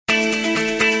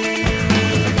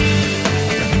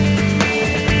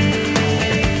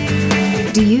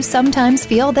you sometimes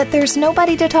feel that there's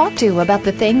nobody to talk to about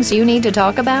the things you need to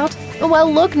talk about?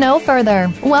 Well, look no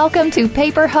further. Welcome to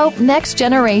Paper Hope Next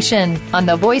Generation on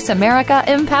the Voice America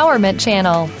Empowerment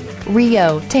Channel.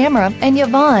 Rio, Tamara, and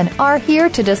Yvonne are here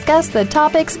to discuss the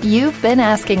topics you've been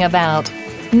asking about.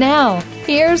 Now,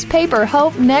 here's Paper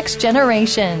Hope Next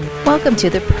Generation. Welcome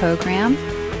to the program,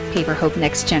 Paper Hope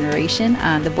Next Generation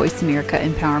on the Voice America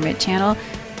Empowerment Channel.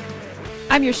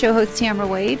 I'm your show host, Tamara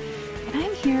Wade, and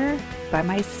I'm here by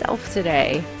myself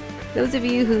today. Those of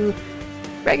you who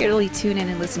regularly tune in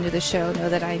and listen to the show know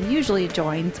that I'm usually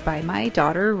joined by my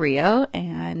daughter, Rio,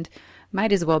 and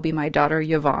might as well be my daughter,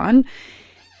 Yvonne,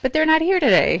 but they're not here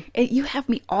today. You have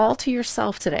me all to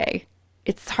yourself today.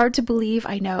 It's hard to believe,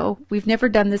 I know. We've never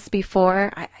done this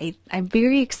before. I'm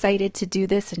very excited to do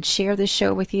this and share this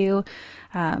show with you.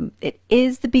 It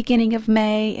is the beginning of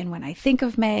May, and when I think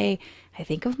of May, I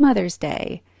think of Mother's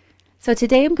Day. So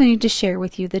today I'm going to share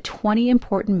with you the 20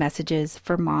 important messages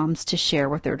for moms to share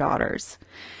with their daughters.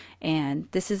 And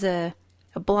this is a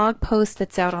blog post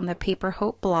that's out on the Paper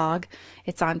Hope blog.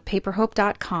 It's on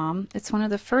paperhope.com. It's one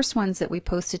of the first ones that we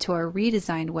posted to our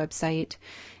redesigned website.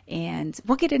 And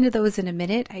we'll get into those in a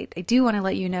minute. I do want to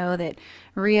let you know that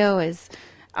Rio is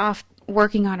off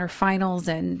working on her finals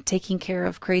and taking care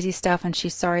of crazy stuff, and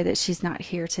she's sorry that she's not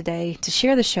here today to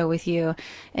share the show with you.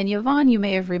 And Yvonne, you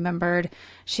may have remembered,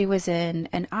 she was in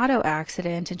an auto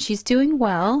accident, and she's doing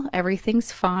well.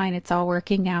 Everything's fine. It's all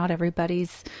working out.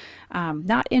 Everybody's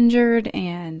not injured,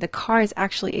 and the car is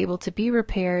actually able to be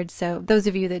repaired. So those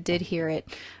of you that did hear it,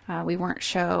 we weren't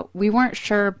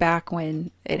sure back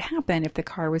when it happened if the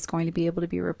car was going to be able to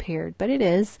be repaired, but it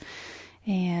is.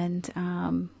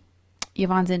 And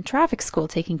Yvonne's in traffic school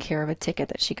taking care of a ticket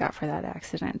that she got for that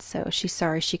accident. So she's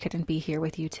sorry she couldn't be here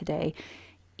with you today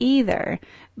either.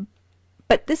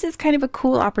 But this is kind of a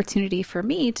cool opportunity for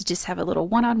me to just have a little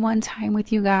one-on-one time with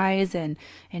you guys and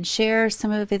share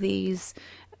some of these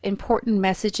important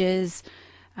messages.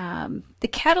 The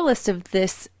catalyst of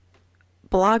this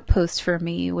blog post for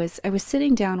me was I was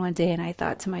sitting down one day and I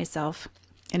thought to myself,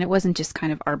 and it wasn't just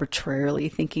kind of arbitrarily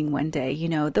thinking one day, you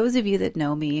know, those of you that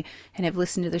know me and have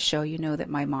listened to the show, you know that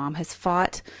my mom has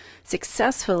fought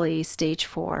successfully stage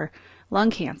 4 lung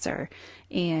cancer.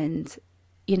 And,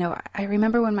 you know, I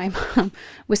remember when my mom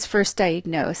was first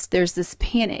diagnosed, there's this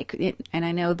panic. And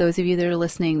I know those of you that are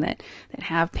listening that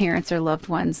have parents or loved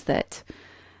ones that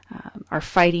are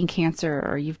fighting cancer,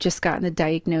 or you've just gotten the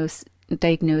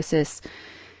diagnosis,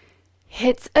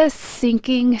 it's a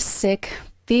sinking, sick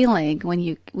feeling when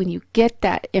you get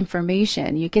that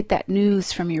information, you get that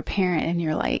news from your parent, and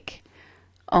you're like,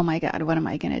 oh my God, what am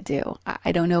I going to do?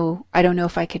 I don't know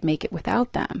if I could make it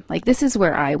without them. Like, this is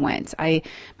where I went.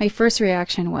 My first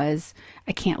reaction was,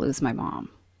 I can't lose my mom.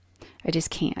 I just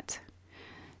can't.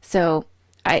 So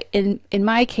in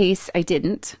my case, I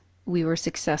didn't. We were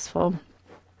successful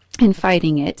in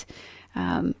fighting it.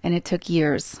 And it took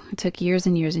years. It took years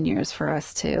and years and years for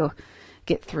us to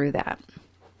get through that.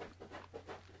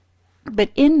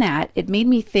 But in that, it made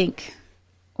me think,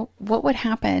 what would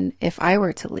happen if I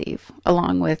were to leave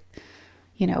along with,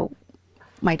 you know,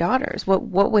 my daughters? What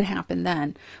would happen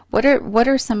then? What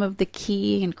are some of the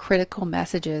key and critical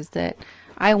messages that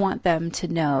I want them to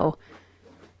know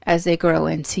as they grow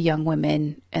into young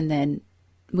women and then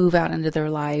move out into their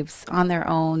lives on their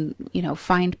own, you know,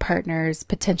 find partners,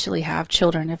 potentially have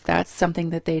children if that's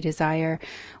something that they desire?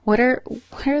 What are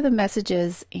the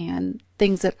messages and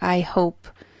things that I hope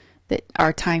that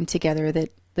our time together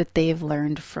that they've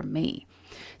learned from me?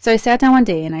 So I sat down one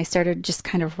day and I started just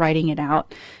kind of writing it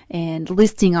out and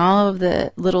listing all of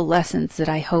the little lessons that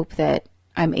I hope that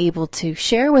I'm able to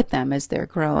share with them as they're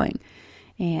growing.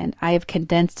 And I have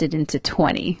condensed it into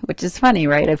 20, which is funny,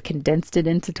 right? I've condensed it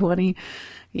into 20.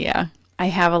 Yeah, I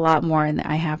have a lot more, and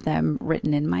I have them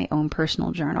written in my own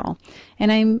personal journal.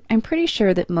 And I'm pretty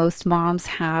sure that most moms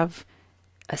have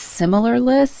a similar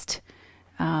list.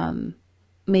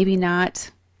 Maybe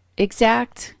not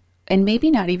exact, and maybe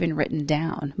not even written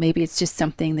down. Maybe it's just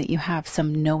something that you have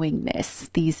some knowingness,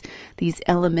 these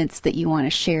elements that you want to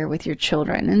share with your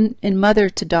children, and mother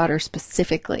to daughter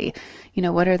specifically. You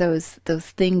know, what are those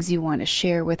things you want to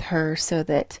share with her, so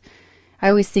that I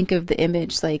always think of the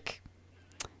image, like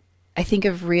I think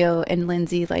of Rio and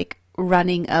Lindsay like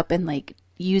running up and like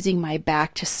using my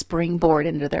back to springboard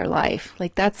into their life.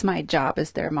 Like, that's my job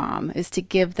as their mom, is to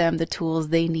give them the tools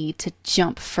they need to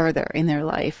jump further in their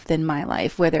life than my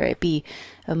life, whether it be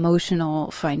emotional,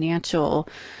 financial,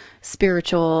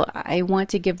 spiritual. I want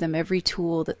to give them every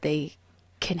tool that they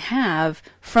can have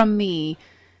from me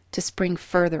to spring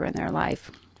further in their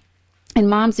life. And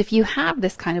moms, if you have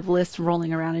this kind of list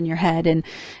rolling around in your head and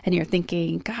you're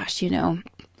thinking, gosh, you know,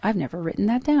 I've never written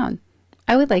that down.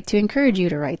 I would like to encourage you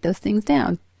to write those things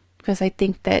down because I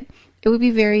think that it would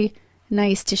be very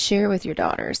nice to share with your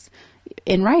daughters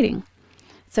in writing.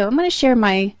 So I'm going to share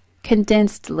my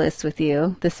condensed list with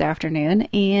you this afternoon,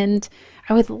 and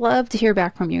I would love to hear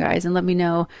back from you guys and let me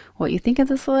know what you think of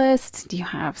this list. Do you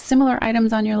have similar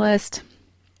items on your list?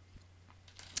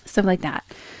 Something like that.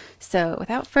 So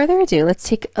without further ado, let's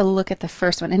take a look at the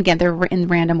first one. And again, they're in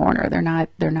random order. They're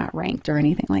not ranked or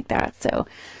anything like that. So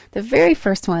the very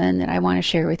first one that I want to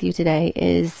share with you today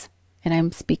is, and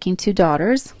I'm speaking to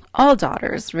daughters, all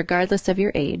daughters, regardless of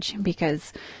your age,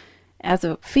 because as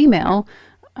a female,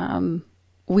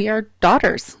 we are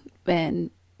daughters.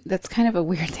 And that's kind of a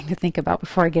weird thing to think about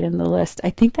before I get into the list. I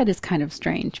think that is kind of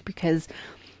strange because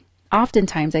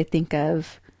oftentimes I think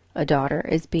of a daughter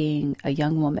as being a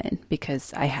young woman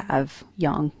because I have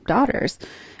young daughters,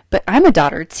 but I'm a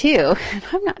daughter too, and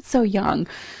I'm not so young.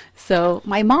 So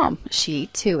my mom, she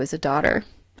too is a daughter,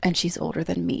 and she's older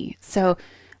than me. So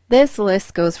this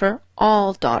list goes for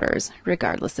all daughters,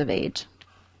 regardless of age.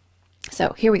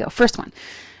 So here we go. First one,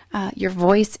 your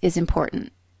voice is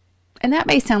important. And that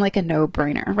may sound like a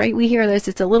no-brainer, right? We hear this,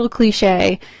 it's a little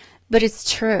cliche, but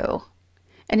it's true.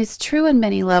 And it's true in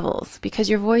many levels because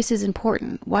your voice is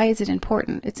important. Why is it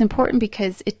important? It's important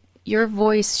because your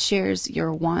voice shares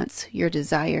your wants, your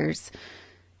desires,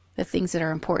 the things that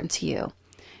are important to you.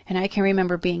 And I can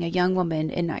remember being a young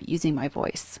woman and not using my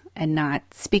voice and not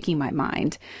speaking my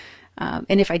mind.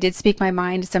 And if I did speak my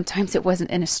mind, sometimes it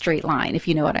wasn't in a straight line, if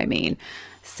you know what I mean.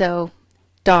 So,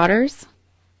 daughters,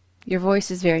 your voice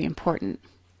is very important.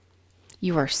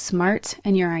 You are smart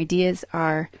and your ideas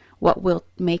are what will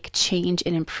make change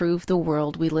and improve the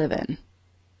world we live in.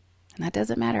 And that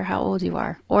doesn't matter how old you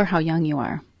are or how young you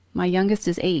are. My youngest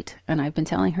is 8, and I've been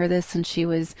telling her this since she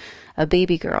was a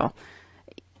baby girl.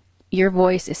 Your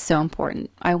voice is so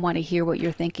important. I want to hear what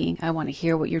you're thinking. I want to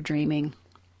hear what you're dreaming.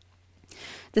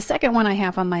 The second one I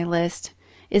have on my list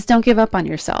is don't give up on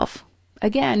yourself.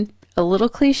 Again, a little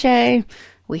cliche.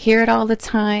 We hear it all the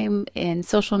time in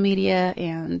social media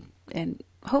and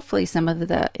hopefully some of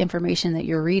the information that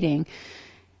you're reading.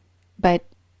 But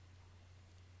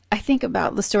I think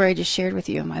about the story I just shared with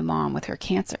you of my mom with her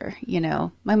cancer. You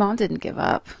know, my mom didn't give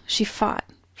up. She fought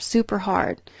super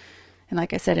hard. And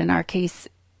like I said, in our case,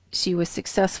 she was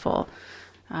successful.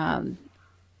 I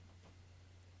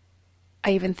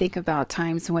even think about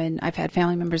times when I've had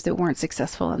family members that weren't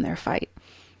successful in their fight.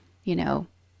 You know,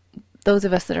 those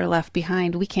of us that are left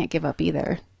behind, we can't give up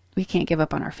either. We can't give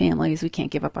up on our families. We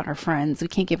can't give up on our friends. We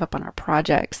can't give up on our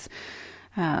projects,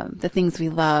 the things we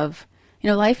love. You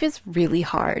know, life is really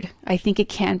hard. I think it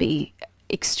can be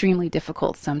extremely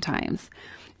difficult sometimes.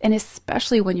 And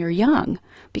especially when you're young,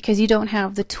 because you don't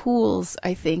have the tools,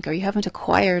 I think, or you haven't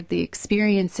acquired the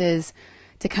experiences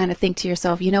to kind of think to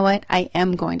yourself, you know what, I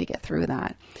am going to get through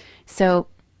that. So,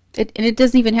 it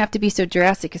doesn't even have to be so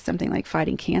drastic as something like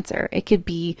fighting cancer. It could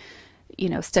be, you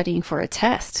know, studying for a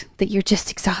test that you're just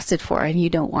exhausted for and you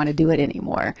don't want to do it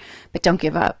anymore. But don't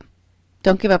give up.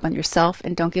 Don't give up on yourself,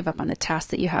 and don't give up on the task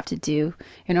that you have to do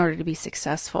in order to be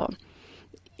successful.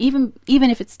 Even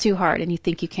if it's too hard and you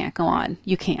think you can't go on,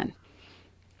 you can.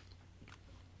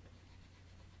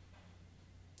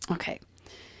 Okay.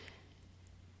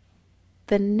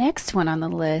 The next one on the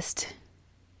list,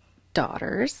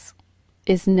 daughters,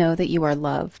 is know that you are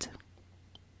loved.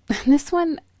 And this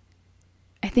one,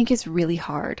 I think, is really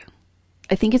hard.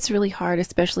 I think it's really hard,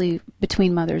 especially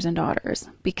between mothers and daughters,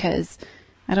 because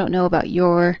I don't know about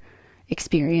your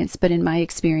experience, but in my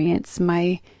experience,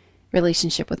 my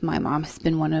relationship with my mom has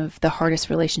been one of the hardest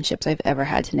relationships I've ever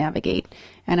had to navigate.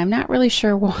 And I'm not really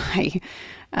sure why.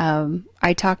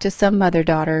 I talk to some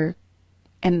mother-daughter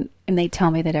and they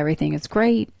tell me that everything is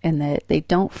great and that they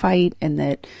don't fight and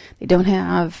that they don't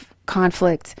have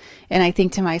conflict. And I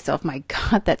think to myself, my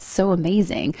God, that's so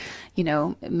amazing. You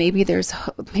know, maybe there's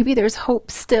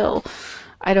hope still.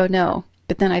 I don't know.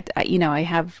 But then I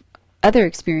have other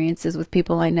experiences with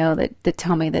people I know that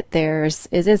tell me that theirs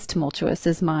is as tumultuous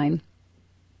as mine.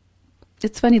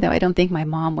 It's funny though, I don't think my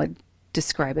mom would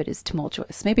describe it as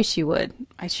tumultuous. Maybe she would.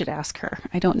 I should ask her.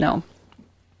 I don't know.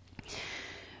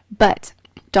 But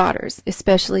daughters,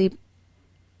 especially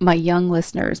my young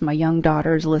listeners, my young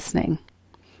daughters listening,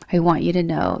 I want you to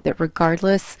know that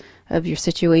regardless of your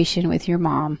situation with your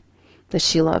mom, that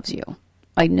she loves you.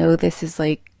 I know this is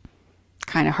like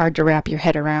kind of hard to wrap your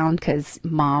head around because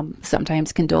mom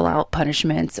sometimes can dole out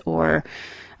punishments or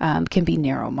can be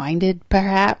narrow-minded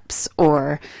perhaps,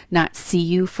 or not see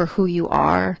you for who you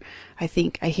are. I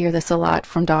think I hear this a lot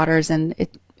from daughters, and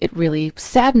it really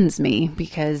saddens me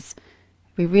because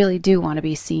We really do want to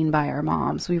be seen by our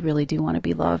moms. We really do want to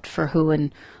be loved for who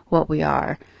and what we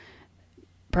are.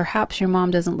 Perhaps your mom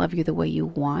doesn't love you the way you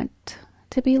want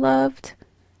to be loved,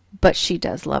 but she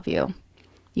does love you.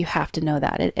 You have to know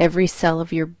that. At every cell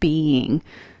of your being,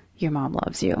 your mom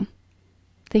loves you.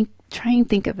 Try and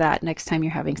think of that next time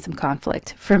you're having some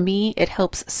conflict. For me, it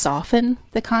helps soften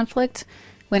the conflict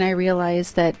when I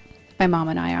realize that my mom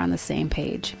and I are on the same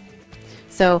page.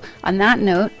 So on that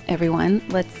note, everyone,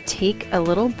 let's take a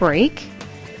little break.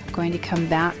 I'm going to come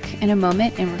back in a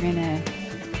moment and we're going to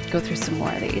go through some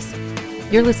more of these.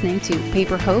 You're listening to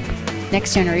Paper Hope,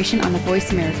 Next Generation on the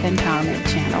Voice America Empowerment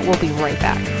Channel. We'll be right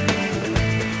back.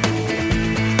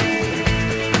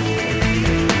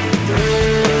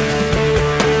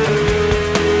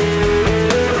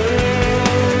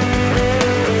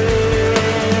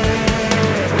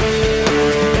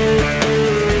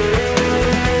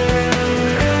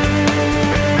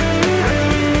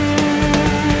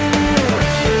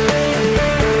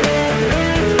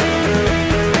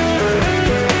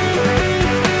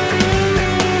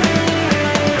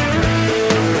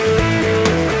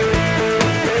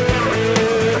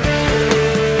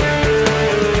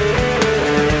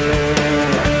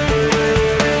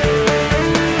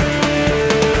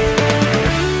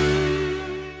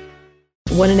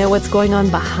 Want to know what's going on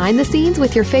behind the scenes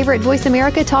with your favorite Voice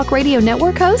America Talk Radio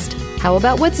Network host? How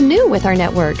about what's new with our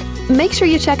network? Make sure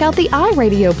you check out the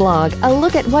iRadio blog, a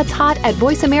look at what's hot at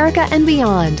Voice America and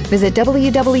beyond. Visit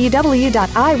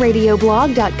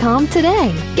www.iradioblog.com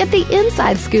today. Get the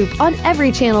inside scoop on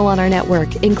every channel on our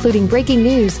network, including breaking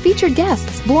news, featured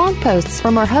guests, blog posts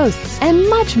from our hosts, and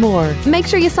much more. Make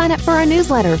sure you sign up for our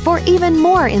newsletter for even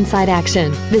more inside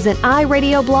action. Visit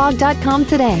iradioblog.com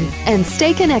today and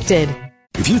stay connected.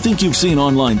 If you think you've seen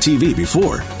online TV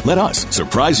before, let us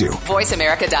surprise you.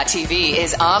 VoiceAmerica.tv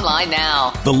is online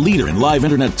now. The leader in live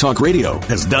Internet talk radio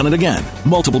has done it again.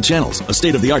 Multiple channels, a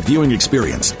state-of-the-art viewing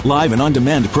experience, live and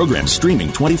on-demand programs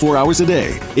streaming 24 hours a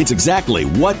day. It's exactly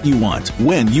what you want,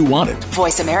 when you want it.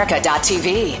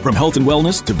 VoiceAmerica.tv. From health and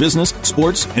wellness to business,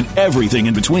 sports, and everything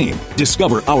in between.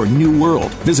 Discover our new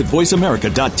world. Visit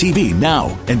VoiceAmerica.tv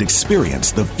now and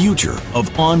experience the future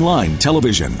of online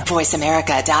television.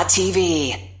 VoiceAmerica.tv.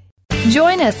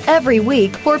 Join us every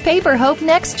week for Paper Hope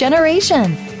Next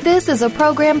Generation. This is a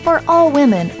program for all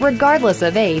women, regardless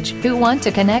of age, who want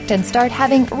to connect and start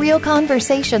having real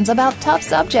conversations about tough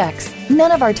subjects.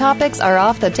 None of our topics are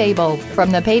off the table. From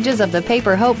the pages of the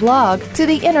Paper Hope blog to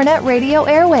the internet radio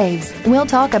airwaves, we'll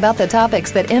talk about the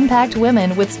topics that impact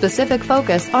women with specific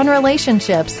focus on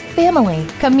relationships, family,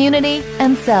 community,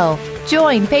 and self.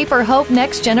 Join Paper Hope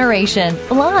Next Generation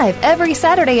live every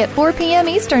Saturday at 4 p.m.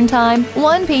 Eastern Time,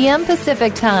 1 p.m.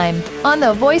 Pacific Time on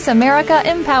the Voice America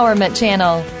Empowerment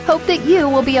Channel. Hope that you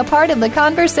will be a part of the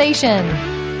conversation.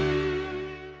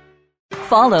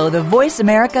 Follow the Voice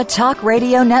America Talk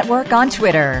Radio Network on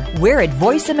Twitter. We're at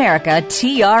Voice America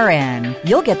TRN.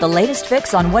 You'll get the latest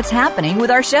fix on what's happening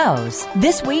with our shows,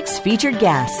 this week's featured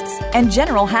guests, and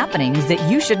general happenings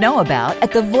that you should know about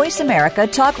at the Voice America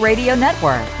Talk Radio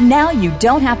Network. Now you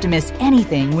don't have to miss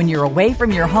anything when you're away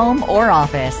from your home or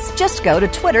office. Just go to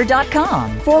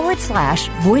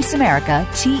twitter.com/Voice America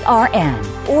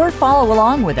TRN or follow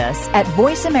along with us at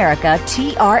Voice America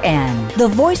TRN, the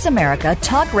Voice America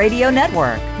Talk Radio Network.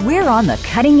 We're on the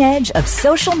cutting edge of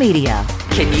social media.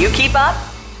 Can you keep up?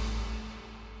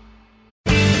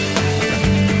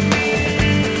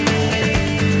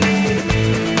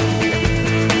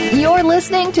 You're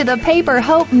listening to the Paper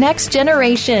Hope Next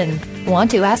Generation.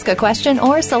 Want to ask a question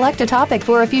or select a topic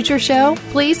for a future show?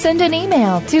 Please send an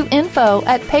email to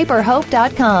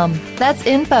info@paperhope.com. That's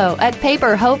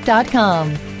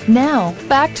info@paperhope.com. Now,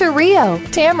 back to Rio,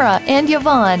 Tamra, and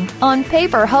Yvonne on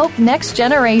Paper Hope Next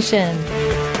Generation.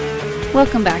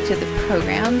 Welcome back to the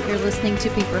program. You're listening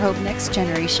to Paper Hope Next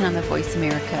Generation on the Voice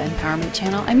America Empowerment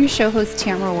Channel. I'm your show host,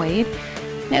 Tamra Wade.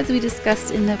 And as we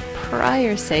discussed in the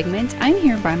prior segment, I'm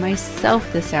here by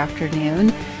myself this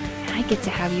afternoon. And I get to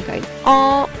have you guys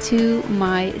all to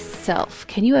myself.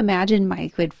 Can you imagine my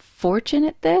good fortune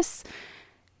at this?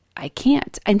 I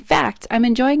can't. In fact, I'm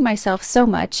enjoying myself so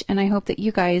much, and I hope that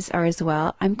you guys are as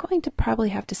well. I'm going to probably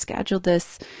have to schedule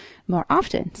this more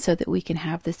often so that we can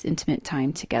have this intimate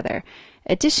time together.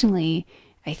 Additionally,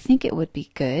 I think it would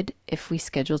be good if we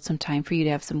scheduled some time for you to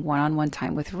have some one-on-one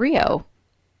time with Rio.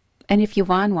 And if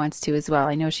Yvonne wants to as well.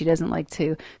 I know she doesn't like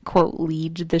to, quote,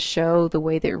 lead the show the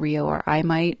way that Rio or I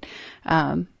might.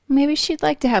 Maybe she'd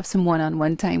like to have some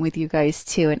one-on-one time with you guys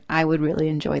too, and I would really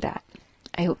enjoy that.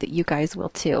 I hope that you guys will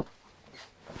too.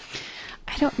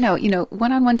 I don't know,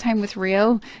 one-on-one time with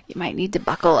Rio, you might need to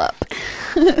buckle up.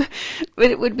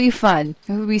 but it would be fun.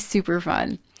 It would be super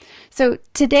fun. So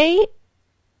today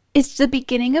is the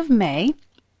beginning of May.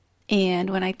 And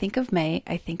when I think of May,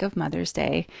 I think of Mother's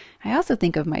Day. I also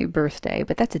think of my birthday,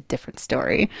 but that's a different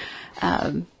story.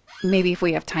 Maybe if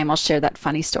we have time, I'll share that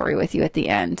funny story with you at the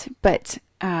end. But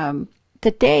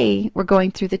today, we're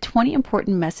going through the 20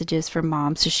 important messages for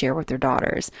moms to share with their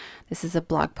daughters. This is a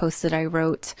blog post that I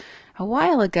wrote a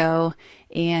while ago,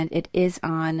 and it is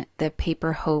on the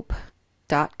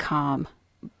paperhope.com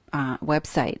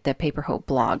website, the Paper Hope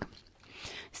blog.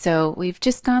 So we've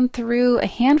just gone through a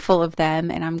handful of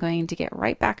them, and I'm going to get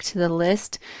right back to the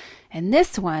list. And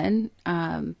this one,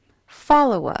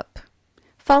 follow up.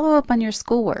 Follow up on your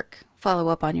schoolwork. Follow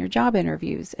up on your job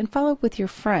interviews, and follow up with your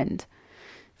friends.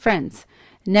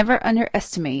 Never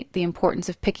underestimate the importance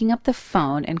of picking up the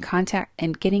phone and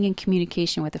getting in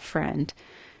communication with a friend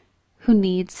who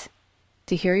needs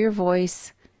to hear your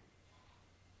voice,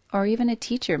 or even a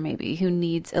teacher maybe who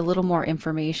needs a little more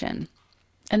information.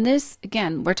 And this,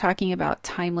 again, we're talking about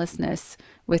timelessness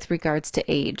with regards to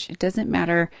age. It doesn't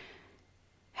matter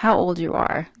how old you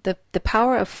are. The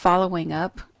power of following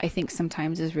up, I think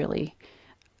sometimes is really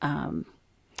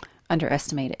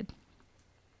underestimated.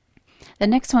 The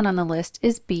next one on the list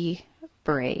is be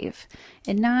brave.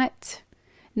 And not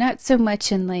so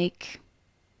much in like,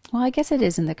 well, I guess it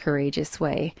is in the courageous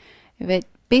way. But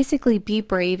basically be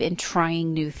brave in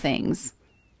trying new things.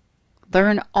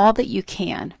 Learn all that you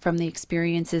can from the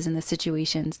experiences and the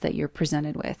situations that you're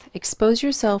presented with. Expose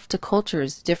yourself to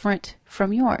cultures different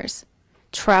from yours.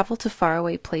 Travel to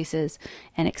faraway places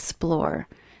and explore.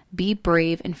 Be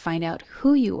brave and find out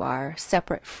who you are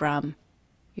separate from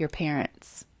your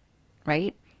parents.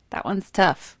 Right? That one's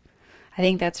tough. I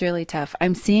think that's really tough.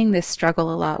 I'm seeing this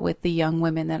struggle a lot with the young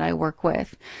women that I work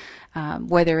with,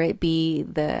 whether it be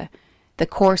the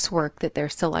coursework that they're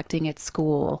selecting at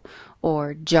school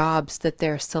or jobs that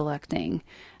they're selecting.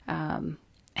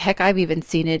 Heck, I've even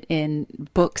seen it in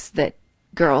books that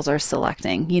girls are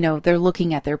selecting. You know, they're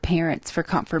looking at their parents for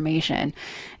confirmation.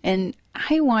 And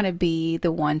I want to be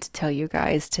the one to tell you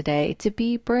guys today to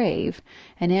be brave.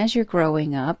 And as you're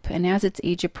growing up and as it's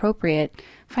age appropriate,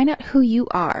 find out who you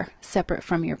are separate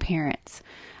from your parents.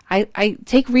 I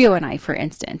take Rio and I, for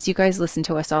instance. You guys listen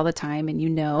to us all the time, and you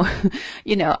know,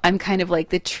 I'm kind of like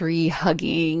the tree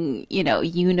hugging,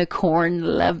 unicorn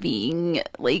loving,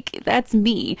 like that's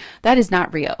me. That is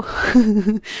not Rio.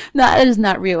 That is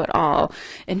not Rio at all.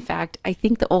 In fact, I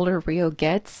think the older Rio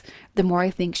gets, the more I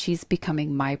think she's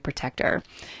becoming my protector.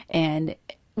 And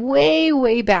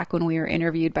way back when we were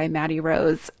interviewed by Maddie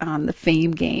Rose on the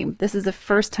Fame Game, this is the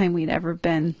first time we'd ever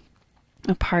been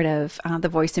a part of the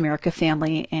Voice America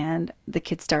family and the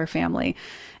Kidstar family.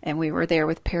 And we were there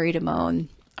with Perry Damone,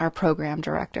 our program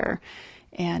director.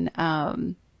 And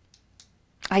I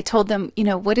told them,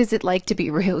 what is it like to be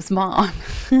Rio's mom?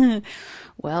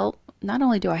 Well, not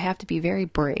only do I have to be very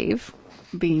brave,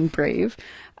 but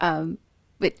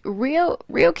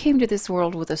Rio came to this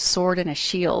world with a sword and a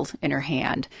shield in her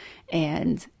hand.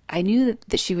 And I knew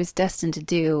that she was destined to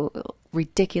do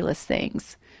ridiculous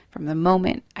things from the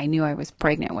moment I knew I was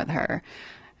pregnant with her.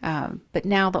 But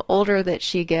now the older that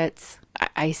she gets,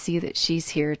 I see that she's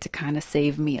here to kind of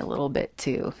save me a little bit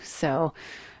too. So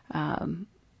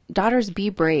daughters, be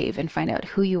brave and find out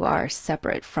who you are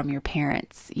separate from your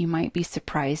parents. You might be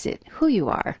surprised at who you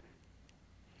are.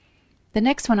 The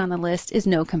next one on the list is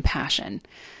no compassion.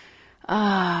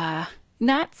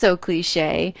 Not so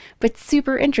cliche, but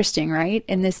super interesting, right?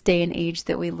 In this day and age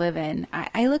that we live in,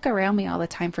 I look around me all the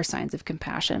time for signs of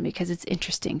compassion because it's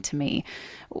interesting to me.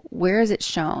 Where is it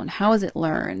shown? How is it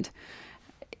learned?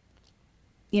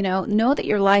 Know that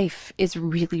your life is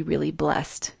really, really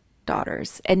blessed,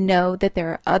 daughters, and know that there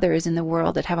are others in the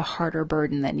world that have a harder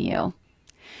burden than you.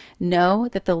 Know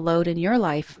that the load in your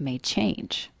life may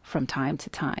change from time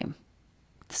to time.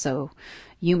 So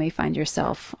you may find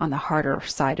yourself on the harder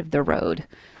side of the road.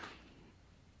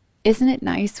 Isn't it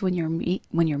nice when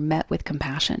you're met with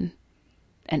compassion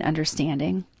and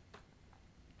understanding?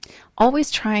 Always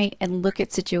try and look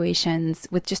at situations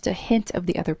with just a hint of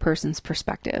the other person's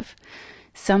perspective.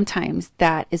 Sometimes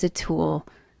that is a tool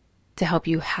to help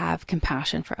you have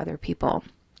compassion for other people.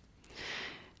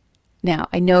 Now,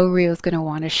 I know Rio's going to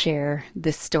want to share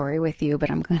this story with you, but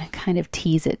I'm going to kind of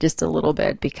tease it just a little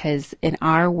bit because in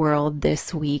our world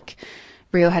this week,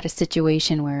 Rio had a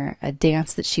situation where a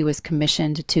dance that she was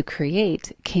commissioned to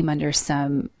create came under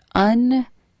some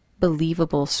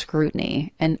unbelievable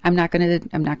scrutiny. And I'm not going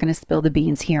to spill the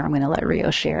beans here. I'm going to let Rio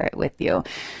share it with you.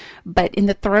 But in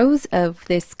the throes of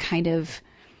this kind of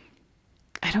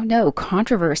I don't know,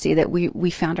 controversy that we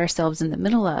found ourselves in the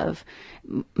middle of,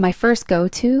 my first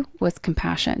go-to was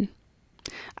compassion.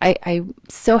 I'm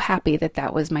so happy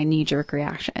that was my knee-jerk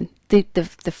reaction. The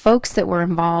folks that were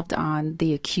involved on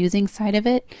the accusing side of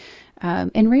it,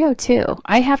 and Rio too,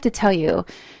 I have to tell you,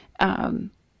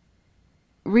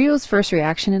 Rio's first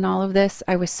reaction in all of this,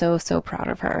 I was so proud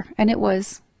of her. And it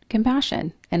was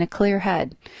compassion and a clear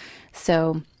head.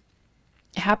 So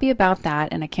happy about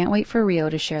that. And I can't wait for Rio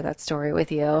to share that story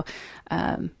with you,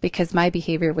 because my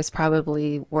behavior was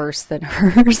probably worse than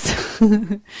hers.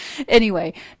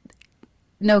 Anyway,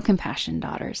 no compassion,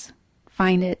 daughters.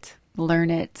 Find it, learn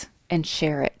it, and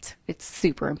share it. It's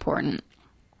super important.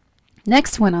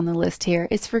 Next one on the list here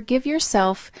is forgive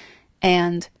yourself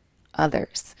and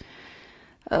others.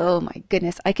 Oh my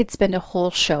goodness, I could spend a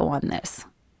whole show on this.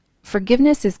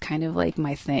 Forgiveness is kind of like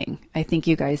my thing. I think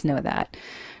you guys know that.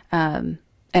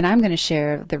 And I'm going to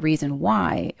share the reason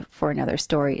why for another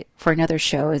story, for another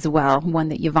show as well, one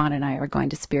that Yvonne and I are going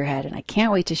to spearhead, and I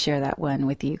can't wait to share that one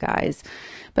with you guys.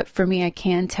 But for me, I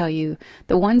can tell you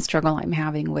the one struggle I'm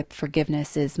having with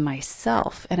forgiveness is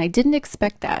myself. And I didn't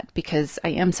expect that because I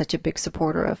am such a big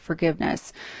supporter of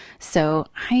forgiveness. So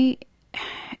I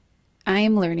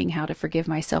am learning how to forgive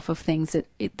myself of things that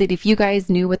if you guys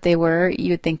knew what they were, you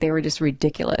would think they were just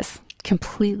ridiculous,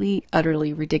 completely,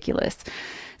 utterly ridiculous.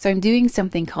 So I'm doing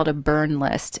something called a burn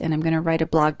list, and I'm going to write a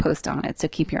blog post on it. So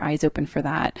keep your eyes open for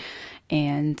that.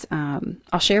 And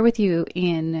I'll share with you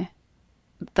in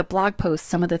the blog post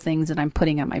some of the things that I'm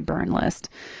putting on my burn list.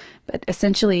 But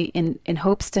essentially in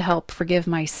hopes to help forgive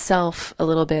myself a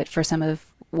little bit for some of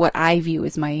what I view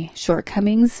as my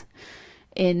shortcomings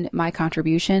in my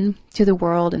contribution to the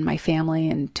world and my family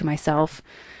and to myself.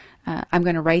 I'm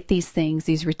going to write these things,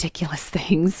 these ridiculous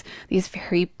things, these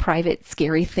very private,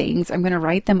 scary things. I'm going to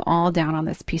write them all down on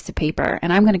this piece of paper,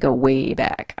 and I'm going to go way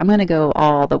back. I'm going to go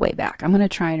all the way back. I'm going to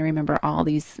try and remember all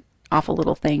these awful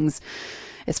little things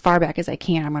as far back as I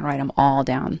can. I'm going to write them all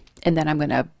down, and then I'm going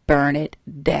to burn it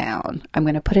down. I'm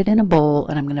going to put it in a bowl,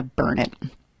 and I'm going to burn it.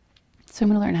 So I'm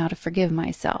going to learn how to forgive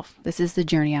myself. This is the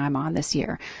journey I'm on this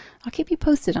year. I'll keep you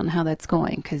posted on how that's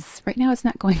going, because right now it's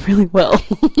not going really well.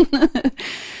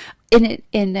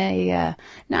 In a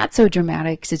not so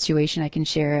dramatic situation, I can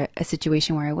share a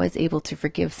situation where I was able to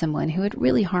forgive someone who had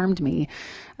really harmed me.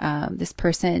 This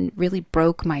person really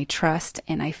broke my trust,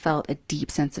 and I felt a deep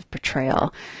sense of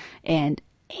betrayal and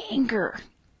anger.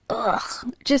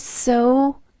 Just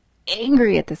so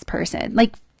angry at this person,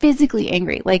 like physically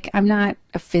angry. Like, I'm not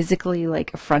a physically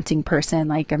like affronting person.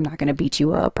 Like, I'm not going to beat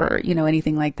you up or,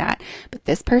 anything like that. But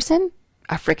this person,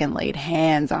 I freaking laid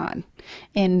hands on.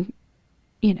 And,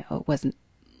 it wasn't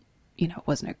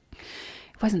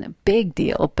a big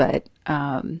deal, but,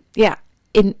 yeah,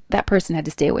 that person had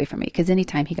to stay away from me, because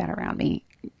anytime he got around me,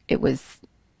 it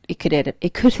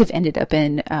could have ended up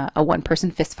in a one-person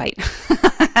fist fight.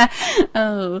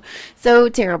 Oh, so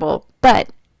terrible. But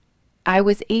I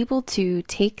was able to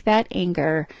take that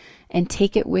anger and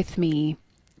take it with me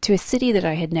to a city that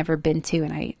I had never been to,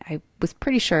 and I was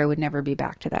pretty sure I would never be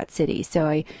back to that city. So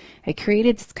I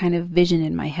created this kind of vision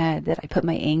in my head that I put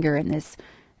my anger in this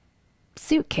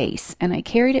suitcase, and I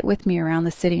carried it with me around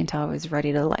the city until I was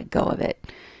ready to let go of it,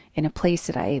 in a place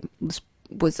that I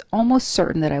was almost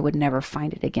certain that I would never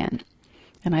find it again.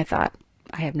 And I thought,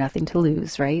 I have nothing to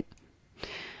lose, right?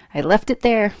 I left it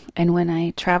there, and when I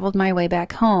traveled my way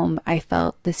back home, I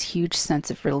felt this huge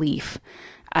sense of relief.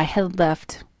 I had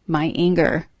left my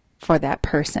anger for that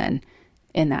person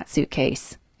in that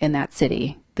suitcase, in that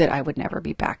city that I would never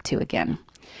be back to again.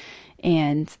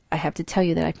 And I have to tell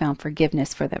you that I found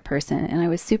forgiveness for that person, and I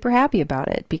was super happy about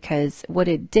it, because what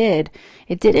it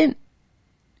didn't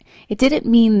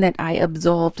mean that I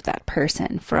absolved that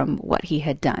person from what he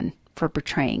had done for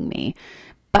betraying me.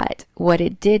 But what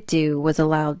it did do was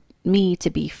allow me to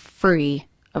be free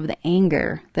of the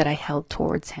anger that I held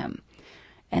towards him.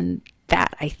 And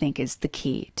that, I think, is the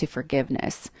key to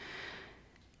forgiveness.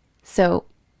 So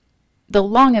the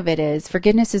long of it is,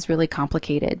 forgiveness is really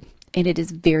complicated, and it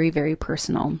is very, very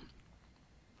personal.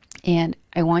 And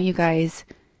I want you guys,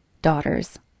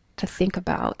 daughters, to think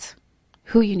about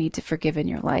who you need to forgive in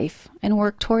your life and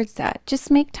work towards that. Just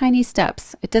make tiny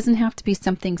steps. It doesn't have to be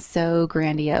something so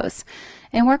grandiose.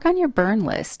 And work on your burn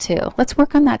list too. Let's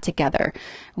work on that together.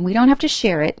 And we don't have to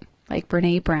share it. Like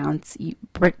Brene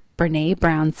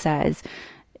Brown says,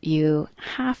 you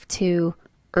have to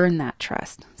earn that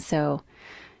trust. So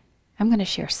I'm going to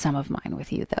share some of mine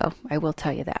with you, though. I will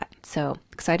tell you that. So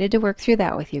excited to work through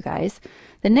that with you guys.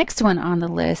 The next one on the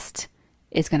list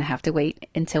is going to have to wait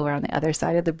until we're on the other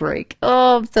side of the break.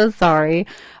 Oh, I'm so sorry.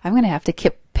 I'm going to have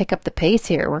to pick pick up the pace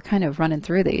here. We're kind of running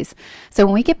through these. So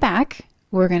when we get back,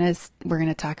 we're gonna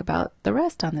talk about the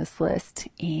rest on this list.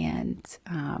 And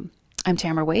I'm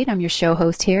Tamara Wade. I'm your show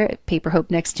host here at Paper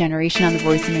Hope Next Generation on the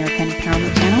Voice America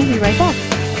Empowerment Channel. We'll be right back.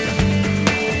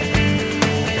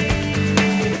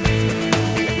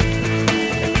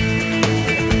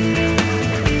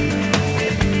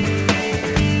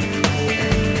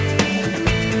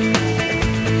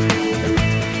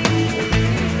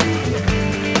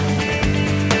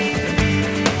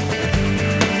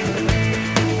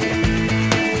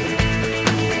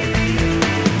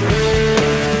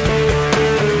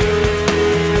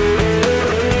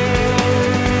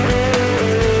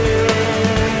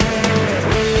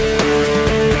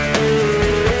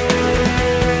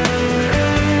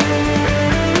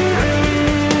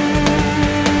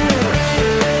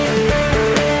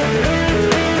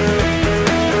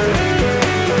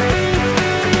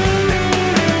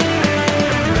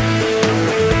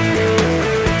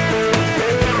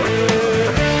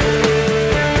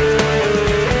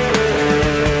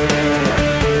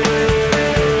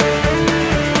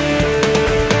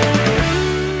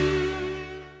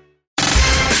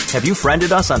 Have you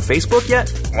friended us on Facebook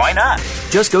yet? Why not?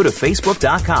 Just go to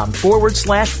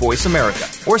facebook.com/Voice America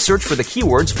or search for the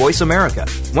keywords Voice America.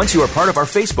 Once you are part of our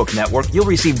Facebook network, you'll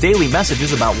receive daily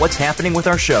messages about what's happening with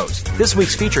our shows, this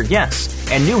week's featured guests,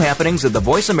 and new happenings of the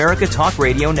Voice America Talk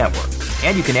Radio Network.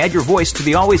 And you can add your voice to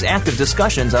the always active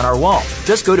discussions on our wall.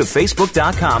 Just go to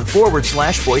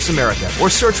facebook.com/Voice America or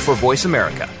search for Voice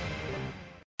America.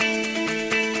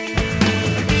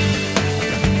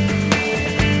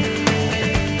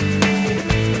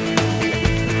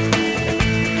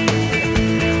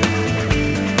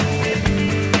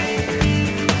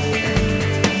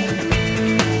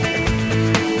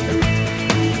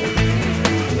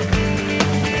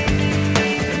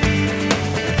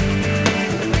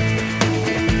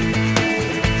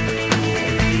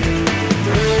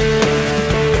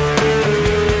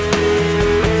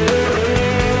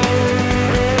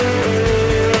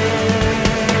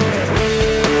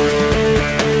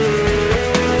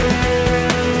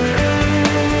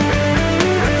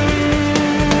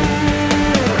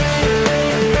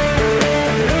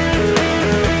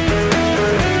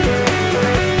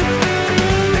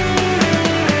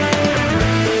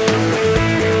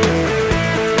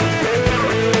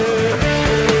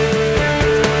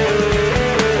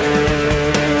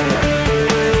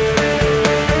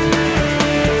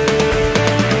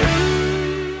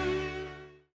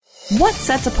 What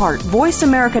sets apart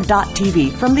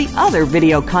VoiceAmerica.tv from the other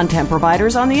video content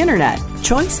providers on the Internet?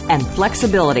 Choice and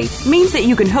flexibility means that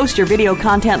you can host your video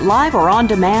content live or on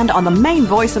demand on the main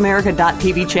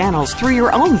VoiceAmerica.tv channels through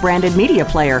your own branded media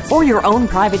player or your own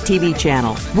private TV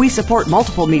channel. We support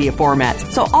multiple media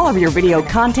formats, so all of your video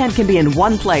content can be in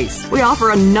one place. We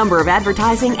offer a number of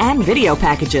advertising and video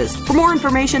packages. For more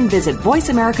information, visit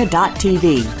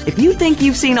VoiceAmerica.tv. If you think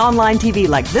you've seen online TV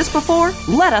like this before,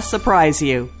 let us surprise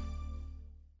you.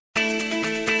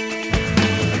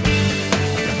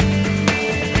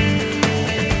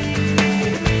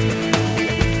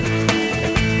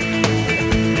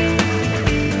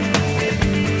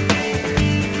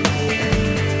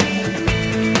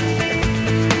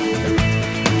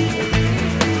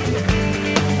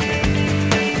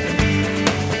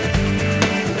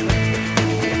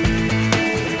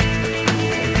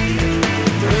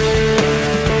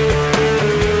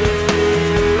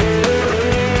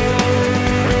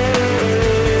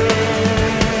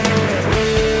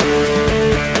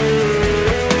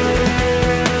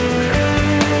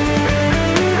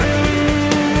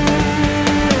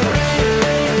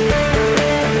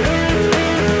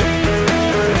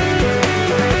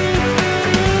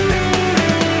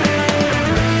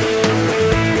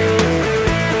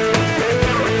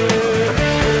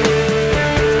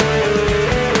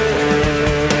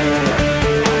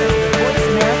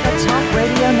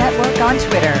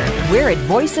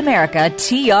 Voice America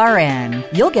TRN.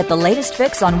 You'll get the latest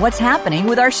fix on what's happening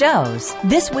with our shows,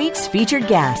 this week's featured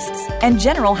guests, and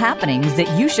general happenings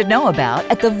that you should know about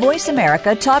at the Voice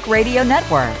America Talk Radio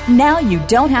Network. Now you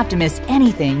don't have to miss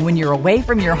anything when you're away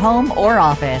from your home or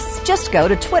office. Just go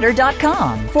to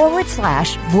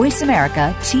twitter.com/Voice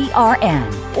America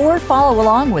TRN or follow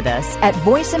along with us at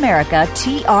Voice America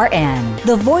TRN,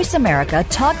 the Voice America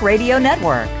Talk Radio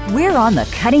Network. We're on the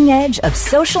cutting edge of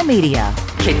social media.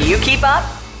 Can you keep up?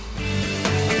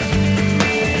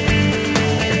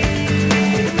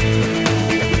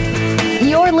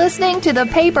 You're listening to the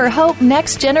Paper Hope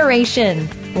Next Generation.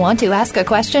 Want to ask a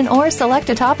question or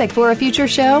select a topic for a future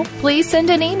show? Please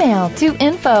send an email to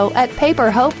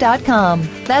info@paperhope.com.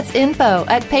 That's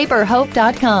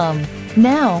info@paperhope.com.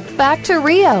 Now, back to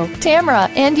Rio, Tamra,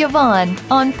 and Yvonne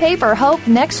on Paper Hope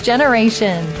Next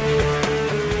Generation.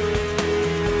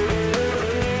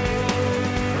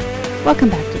 Welcome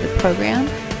back to the program.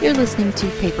 You're listening to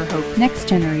Paper Hope Next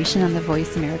Generation on the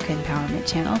Voice America Empowerment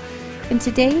Channel. And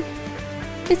today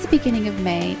is the beginning of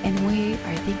May, and we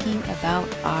are thinking about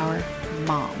our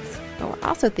moms. But we're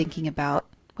also thinking about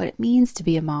what it means to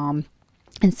be a mom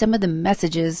and some of the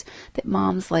messages that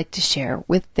moms like to share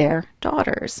with their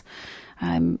daughters.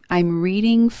 I'm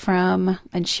reading from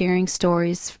and sharing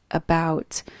stories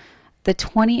about the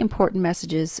 20 important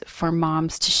messages for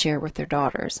moms to share with their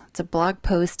daughters. It's a blog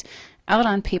post out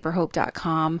on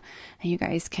paperhope.com, and you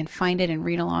guys can find it and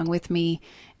read along with me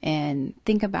and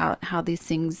think about how these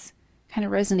things kind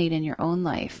of resonate in your own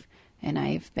life. And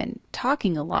I've been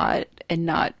talking a lot and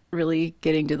not really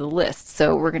getting to the list.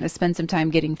 So we're going to spend some time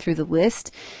getting through the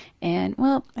list. And,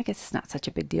 well, I guess it's not such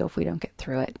a big deal if we don't get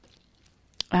through it.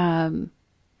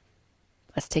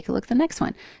 Let's take a look at the next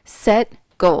one. Set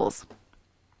goals.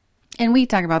 And we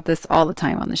talk about this all the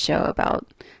time on the show about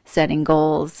setting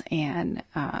goals and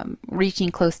reaching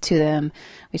close to them.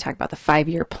 We talk about the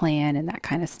 5-year plan and that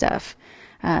kind of stuff.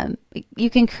 You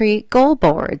can create goal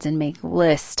boards and make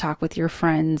lists, talk with your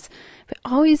friends, but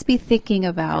always be thinking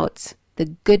about the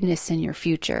goodness in your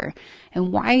future.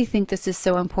 And why I think this is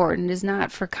so important is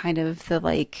not for kind of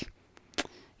the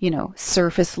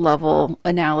surface level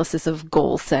analysis of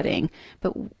goal setting,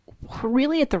 but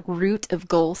really at the root of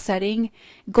goal setting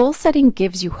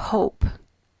gives you hope,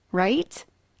 right?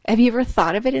 Have you ever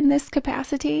thought of it in this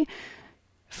capacity?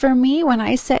 For me, when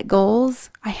I set goals,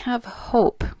 I have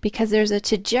hope because there's a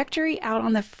trajectory out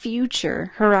on the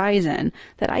future horizon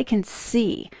that I can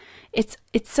see. It's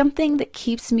something that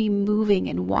keeps me moving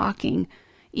and walking,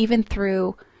 even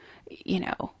through,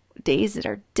 days that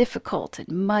are difficult and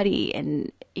muddy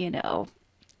and,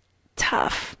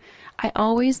 tough. I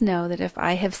always know that if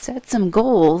I have set some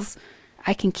goals,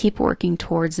 I can keep working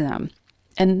towards them.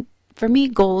 And for me,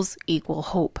 goals equal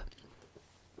hope.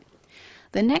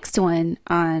 The next one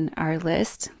on our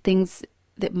list, things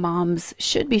that moms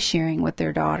should be sharing with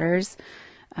their daughters,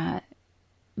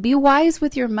 be wise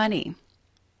with your money.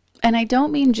 And I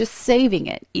don't mean just saving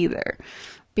it either,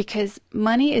 because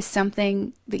money is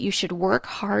something that you should work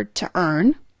hard to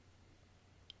earn.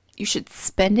 You should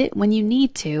spend it when you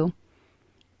need to.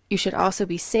 You should also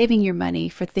be saving your money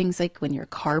for things like when your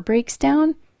car breaks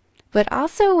down, but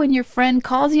also when your friend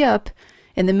calls you up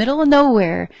in the middle of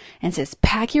nowhere and says,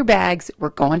 pack your bags, we're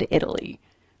going to Italy,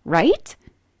 right?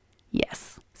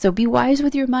 Yes. So be wise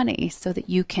with your money so that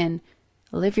you can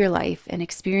live your life and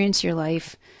experience your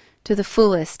life to the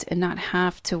fullest and not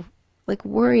have to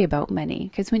worry about money.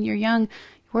 Because when you're young,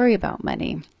 you worry about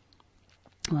money.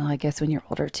 Well, I guess when you're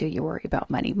older too, you worry about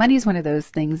money. Money is one of those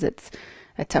things that's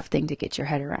a tough thing to get your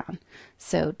head around.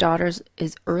 So daughters,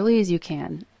 as early as you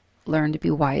can, learn to be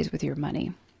wise with your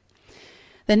money.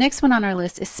 The next one on our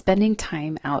list is spending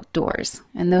time outdoors.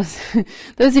 And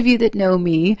those of you that know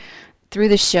me through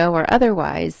the show or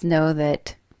otherwise know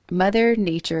that Mother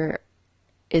Nature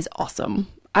is awesome.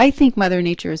 I think Mother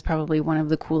Nature is probably one of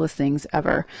the coolest things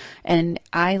ever. And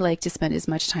I like to spend as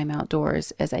much time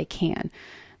outdoors as I can.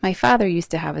 My father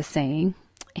used to have a saying.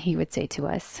 He would say to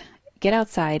us, get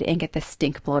outside and get the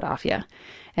stink blowed off you.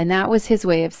 And that was his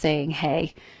way of saying,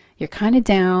 hey, you're kind of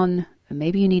down.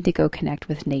 Maybe you need to go connect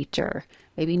with nature.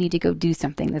 Maybe you need to go do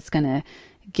something that's going to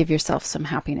give yourself some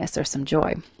happiness or some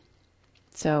joy.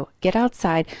 So get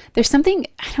outside. There's something,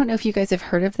 I don't know if you guys have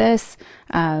heard of this.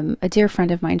 A dear friend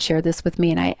of mine shared this with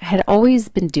me, and I had always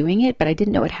been doing it, but I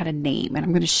didn't know it had a name. And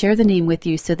I'm going to share the name with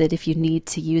you so that if you need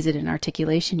to use it in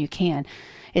articulation, you can.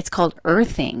 It's called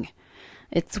earthing.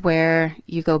 It's where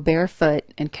you go barefoot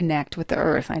and connect with the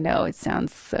earth. I know it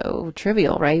sounds so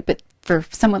trivial, right? But for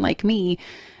someone like me,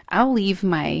 I'll leave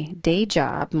my day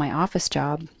job, my office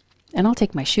job, and I'll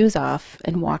take my shoes off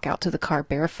and walk out to the car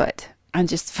barefoot. I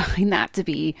just find that to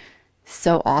be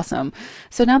so awesome.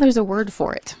 So now there's a word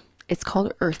for it. It's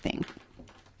called earthing.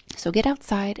 So get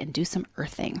outside and do some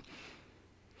earthing.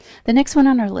 The next one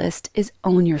on our list is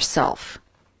own yourself.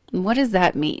 And what does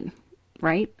that mean,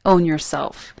 right? Own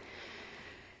yourself.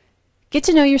 Get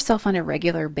to know yourself on a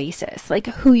regular basis, like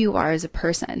who you are as a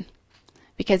person.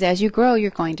 Because as you grow,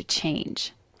 you're going to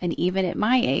change. And even at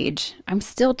my age, I'm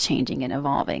still changing and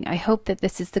evolving. I hope that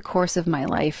this is the course of my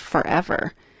life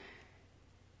forever.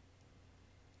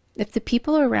 If the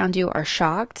people around you are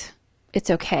shocked, it's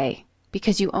okay,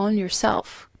 because you own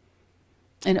yourself.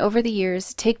 And over the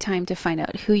years, take time to find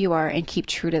out who you are and keep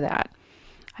true to that.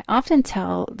 I often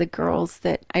tell the girls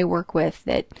that I work with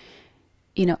that,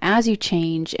 as you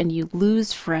change and you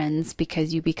lose friends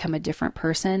because you become a different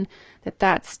person,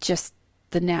 that's just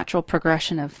the natural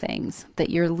progression of things, that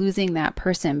you're losing that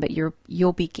person, but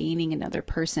you'll be gaining another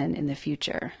person in the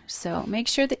future. So make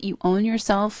sure that you own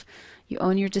yourself, you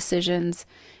own your decisions,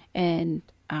 and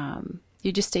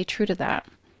you just stay true to that.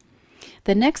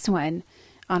 The next one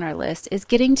on our list is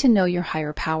getting to know your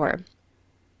higher power,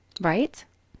 right?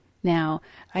 Now,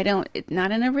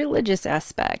 not in a religious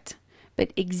aspect,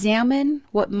 but examine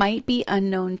what might be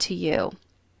unknown to you.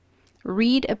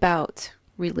 Read about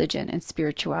religion and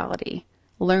spirituality.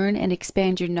 Learn and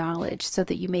expand your knowledge so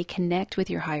that you may connect with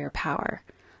your higher power.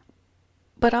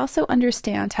 But also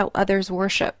understand how others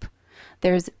worship.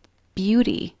 There's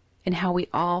beauty in how we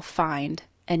all find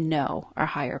and know our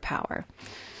higher power.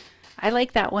 I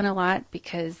like that one a lot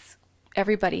because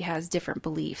everybody has different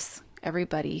beliefs.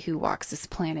 Everybody who walks this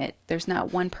planet, there's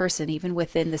not one person, even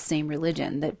within the same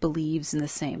religion, that believes in the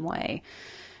same way.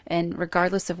 And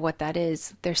regardless of what that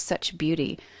is, there's such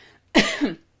beauty.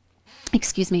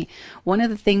 Excuse me. One of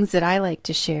the things that I like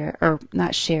to share, or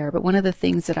not share, but one of the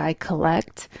things that I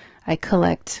collect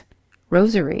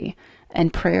rosary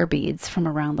and prayer beads from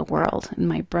around the world. And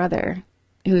my brother,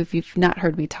 who, if you've not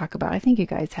heard me talk about, I think you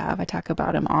guys have, I talk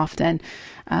about him often.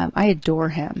 I adore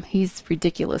him. He's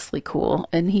ridiculously cool.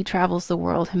 And he travels the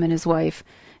world, him and his wife,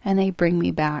 and they bring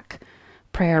me back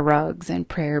prayer rugs and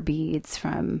prayer beads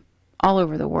from all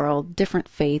over the world, different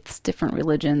faiths, different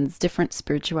religions, different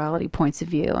spirituality points of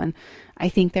view. And I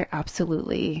think they're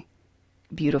absolutely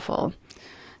beautiful.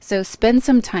 So spend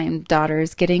some time,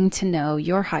 daughters, getting to know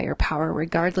your higher power,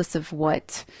 regardless of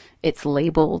what it's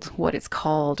labeled, what it's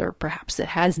called, or perhaps it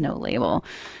has no label.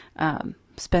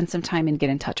 Spend some time and get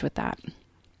in touch with that.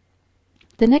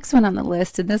 The next one on the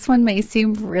list, and this one may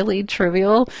seem really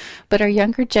trivial, but our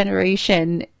younger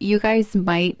generation, you guys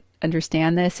might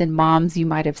understand this, and moms, you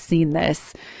might have seen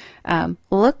this.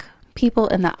 Look people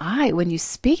in the eye when you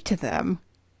speak to them,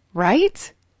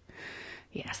 right?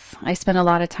 Yes, I spent a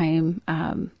lot of time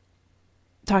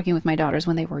talking with my daughters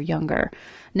when they were younger.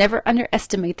 Never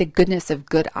underestimate the goodness of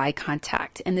good eye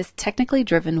contact. In this technically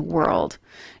driven world,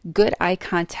 good eye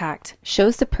contact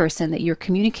shows the person that you're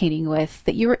communicating with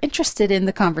that you are interested in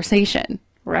the conversation,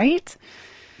 right?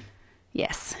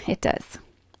 Yes, it does.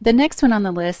 The next one on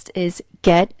the list is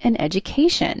get an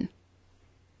education.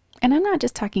 And I'm not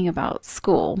just talking about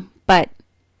school, but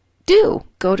do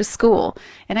go to school.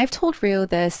 And I've told Rio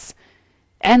this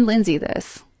and Lindsay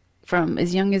this from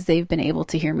as young as they've been able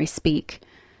to hear me speak.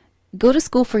 Go to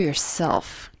school for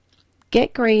yourself.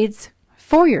 Get grades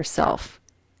for yourself.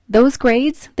 Those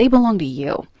grades, they belong to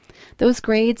you. Those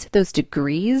grades, those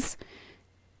degrees,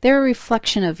 they're a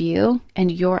reflection of you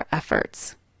and your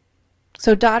efforts.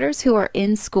 So daughters who are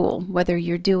in school, whether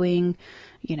you're doing,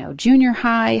 junior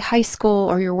high, high school,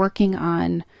 or you're working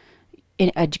on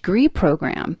a degree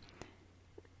program,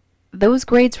 those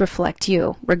grades reflect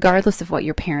you, regardless of what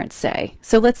your parents say.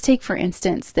 So let's take, for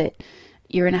instance, that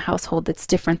you're in a household that's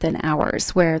different than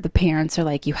ours, where the parents are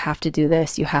like, you have to do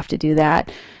this, you have to do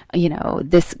that,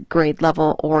 this grade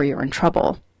level, or you're in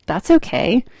trouble. That's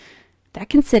okay. That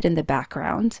can sit in the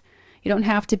background. You don't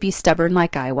have to be stubborn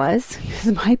like I was,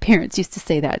 because my parents used to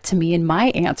say that to me, and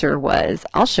my answer was,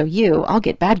 I'll show you, I'll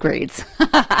get bad grades.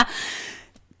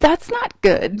 That's not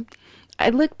good. I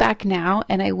look back now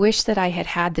and I wish that I had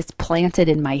had this planted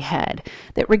in my head,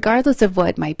 that regardless of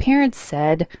what my parents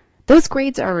said, those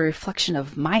grades are a reflection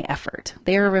of my effort.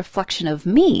 They are a reflection of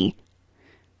me,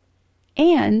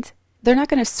 and they're not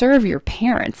going to serve your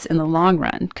parents in the long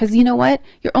run, because you know what?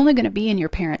 You're only going to be in your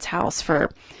parents' house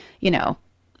for,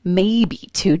 maybe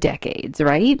 2 decades,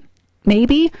 right?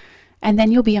 Maybe. And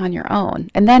then you'll be on your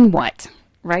own. And then what?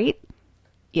 Right?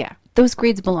 Yeah. Those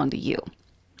grades belong to you.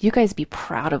 You guys be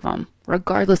proud of them,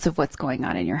 regardless of what's going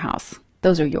on in your house.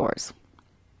 Those are yours.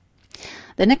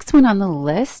 The next one on the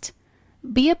list,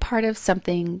 be a part of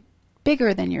something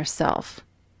bigger than yourself,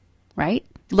 right?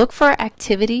 Look for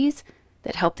activities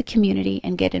that help the community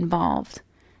and get involved.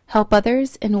 Help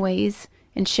others in ways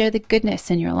and share the goodness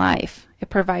in your life. It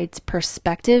provides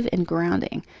perspective and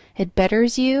grounding. It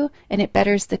betters you and it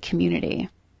betters the community.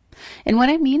 And what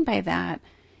I mean by that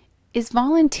is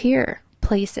volunteer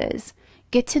places.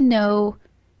 Get to know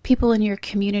people in your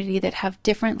community that have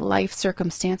different life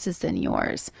circumstances than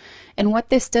yours. And what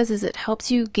this does is it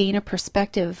helps you gain a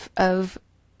perspective of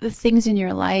the things in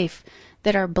your life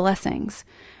that are blessings.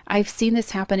 I've seen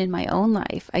this happen in my own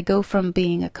life. I go from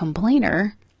being a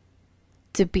complainer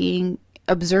to being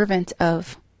observant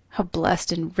of how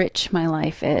blessed and rich my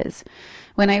life is.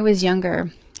 When I was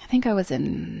younger, I think I was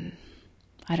in,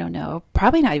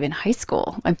 probably not even high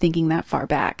school. I'm thinking that far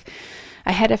back.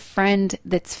 I had a friend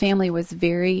that's family was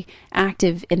very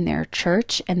active in their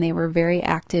church, and they were very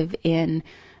active in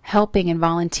helping and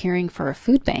volunteering for a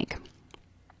food bank.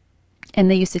 And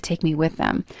they used to take me with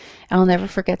them. I'll never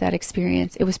forget that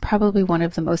experience. It was probably one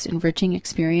of the most enriching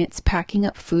experiences, packing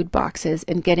up food boxes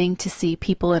and getting to see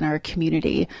people in our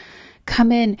community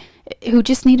come in who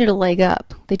just needed a leg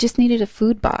up. They just needed a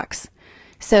food box.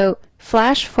 So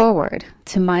flash forward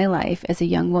to my life as a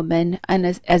young woman and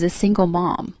as a single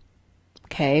mom.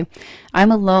 Okay,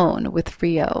 I'm alone with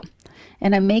Rio,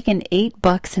 and I'm making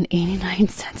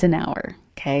 $8.89 an hour.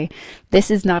 Okay, this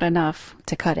is not enough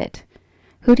to cut it.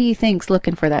 Who do you think's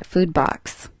looking for that food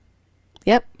box?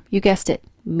 Yep, you guessed it,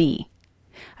 me.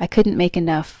 I couldn't make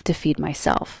enough to feed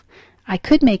myself. I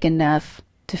could make enough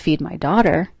to feed my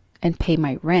daughter and pay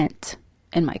my rent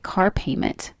and my car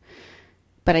payment,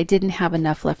 but I didn't have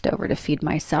enough left over to feed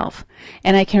myself.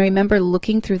 And I can remember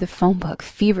looking through the phone book,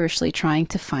 feverishly trying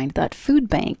to find that food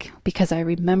bank because I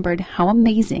remembered how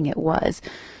amazing it was.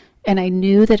 And I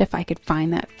knew that if I could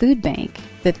find that food bank,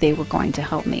 that they were going to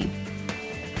help me.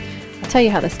 I'll tell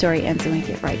you how the story ends when we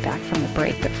get right back from the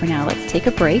break. But for now, let's take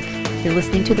a break. You're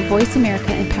listening to the Voice America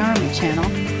Empowerment Channel,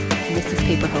 and this is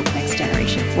Paper Hope Next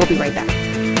Generation. We'll be right back.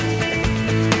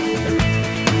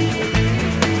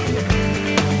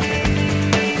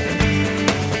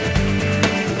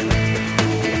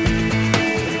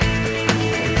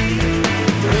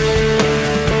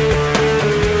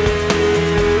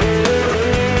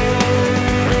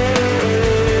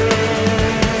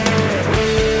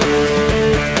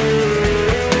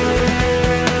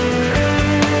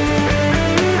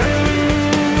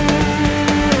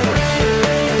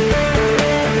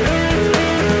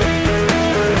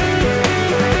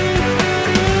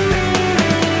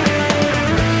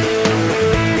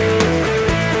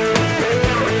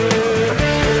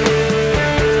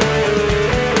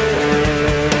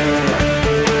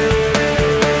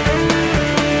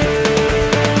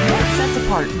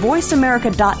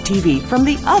 VoiceAmerica.tv from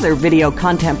the other video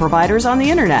content providers on the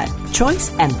internet.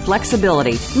 Choice and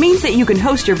flexibility means that you can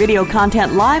host your video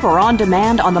content live or on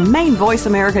demand on the main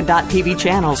VoiceAmerica.tv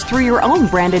channels through your own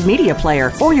branded media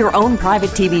player or your own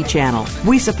private TV channel.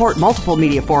 We support multiple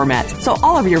media formats, so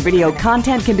all of your video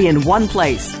content can be in one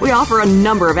place. We offer a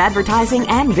number of advertising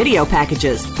and video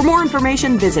packages. For more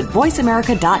information, visit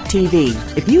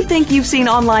VoiceAmerica.tv. If you think you've seen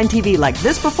online TV like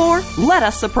this before, let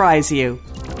us surprise you.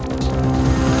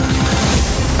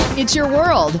 It's your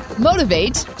world.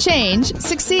 Motivate, change,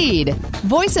 succeed.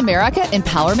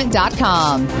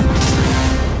 VoiceAmericaEmpowerment.com.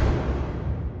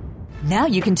 Now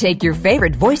you can take your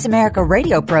favorite Voice America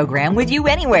radio program with you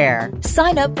anywhere.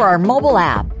 Sign up for our mobile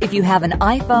app if you have an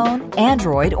iPhone,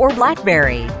 Android, or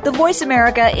BlackBerry. The Voice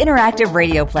America Interactive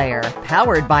Radio Player,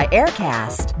 powered by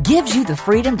Aircast, gives you the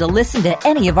freedom to listen to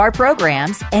any of our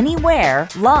programs anywhere,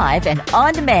 live and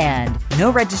on demand.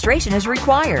 No registration is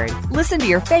required. Listen to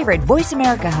your favorite Voice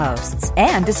America hosts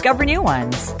and discover new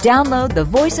ones. Download the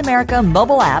Voice America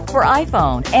mobile app for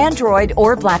iPhone, Android,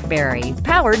 or BlackBerry,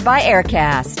 powered by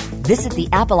Aircast. Visit the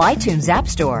Apple iTunes App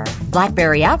Store,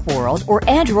 BlackBerry App World, or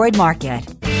Android Market.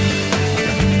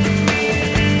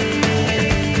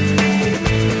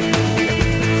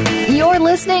 You're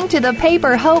listening to the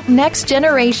Paper Hope Next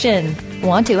Generation.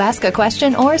 Want to ask a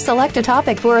question or select a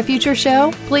topic for a future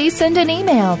show? Please send an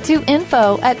email to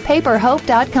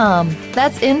info@paperhope.com.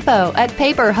 That's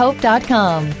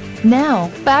info@paperhope.com.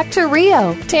 Now, back to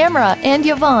Rio, Tamara, and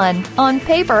Yvonne on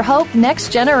Paper Hope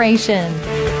Next Generation.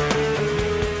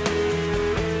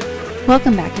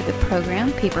 Welcome back to the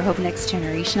program, Paper Hope Next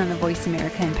Generation on the Voice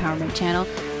America Empowerment Channel.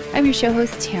 I'm your show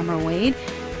host, Tamara Wade.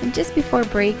 And just before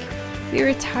break, we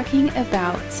were talking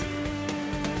about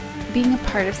being a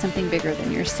part of something bigger than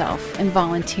yourself and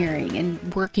volunteering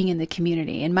and working in the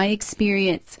community. And my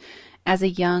experience as a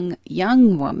young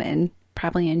woman,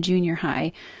 probably in junior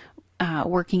high,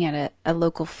 working at a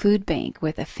local food bank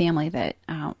with a family that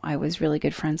I was really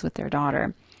good friends with their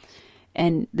daughter.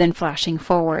 And then flashing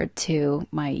forward to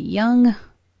my young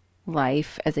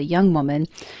life as a young woman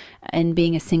and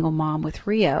being a single mom with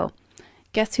Rio.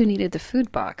 Guess who needed the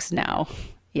food box now?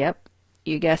 Yep,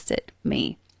 you guessed it,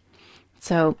 me.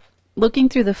 So looking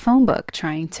through the phone book,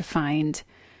 trying to find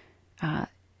the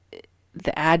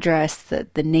address,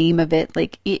 the name of it.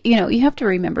 Like, you know, you have to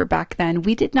remember back then,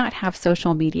 we did not have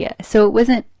social media. So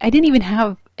I didn't even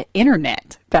have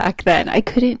internet back then. I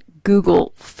couldn't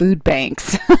Google food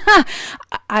banks.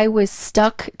 I was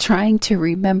stuck trying to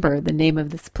remember the name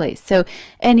of this place. So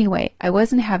anyway, I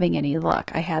wasn't having any luck.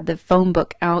 I had the phone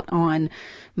book out on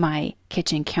my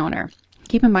kitchen counter.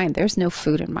 keep in mind, there's no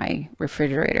food in my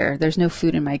refrigerator. There's no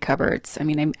food in my cupboards. I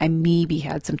mean, I maybe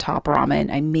had some top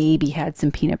ramen. I maybe had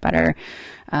some peanut butter.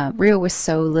 Rio was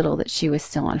so little that she was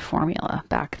still on formula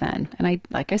back then. And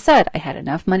like I said, I had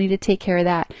enough money to take care of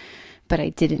that, but I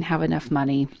didn't have enough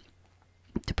money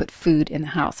to put food in the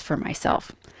house for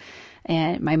myself.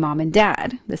 And my mom and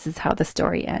dad, this is how the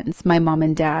story ends. My mom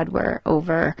and dad were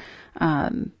over,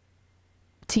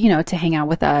 to hang out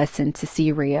with us and to see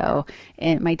Rio.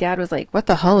 And my dad was like, what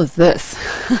the hell is this?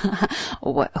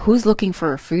 Who's looking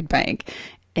for a food bank?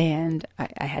 And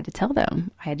I had to tell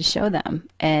them, I had to show them.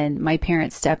 And my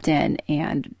parents stepped in,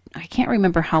 and I can't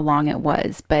remember how long it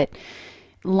was, but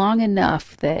long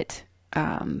enough that,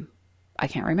 I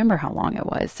can't remember how long it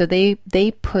was. So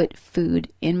they put food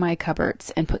in my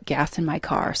cupboards and put gas in my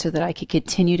car so that I could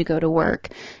continue to go to work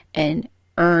and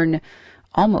earn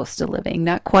almost a living,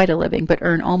 not quite a living, but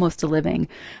earn almost a living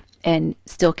and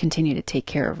still continue to take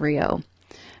care of Rio.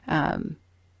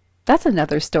 That's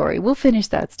another story. We'll finish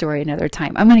that story another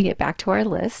time. I'm going to get back to our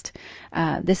list.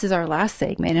 This is our last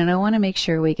segment, and I want to make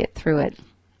sure we get through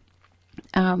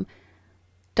it.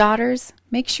 Daughters,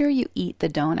 make sure you eat the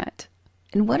donut.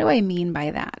 And what do I mean by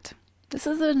that? This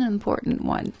is an important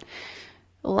one.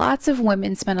 Lots of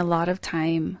women spend a lot of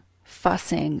time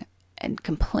fussing and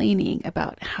complaining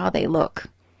about how they look,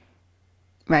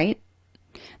 right?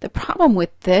 The problem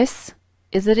with this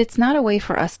is that it's not a way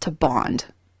for us to bond.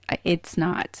 It's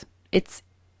not. It's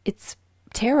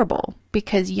terrible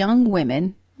because young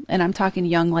women, and I'm talking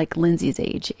young like Lindsay's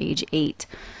age 8,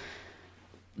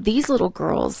 these little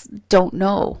girls don't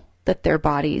know that their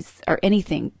bodies are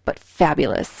anything but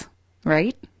fabulous,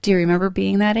 right? Do you remember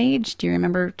being that age? Do you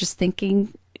remember just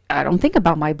thinking, I don't think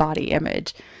about my body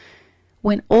image?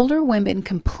 When older women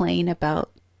complain about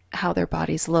how their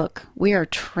bodies look, we are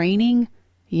training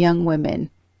young women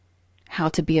how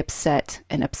to be upset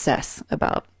and obsess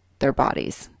about their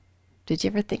bodies. Did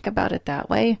you ever think about it that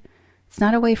way? It's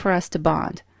not a way for us to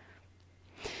bond.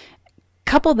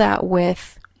 Couple that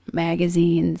with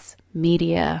magazines,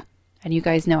 media, and you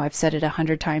guys know I've said it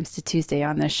 100 times to Tuesday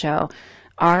on this show.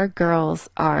 Our girls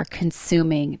are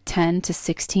consuming 10 to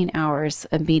 16 hours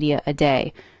of media a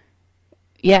day.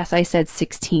 Yes, I said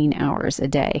 16 hours a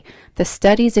day. The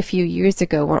studies a few years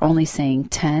ago were only saying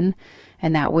 10,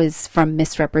 and that was from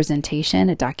Misrepresentation,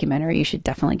 a documentary you should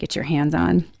definitely get your hands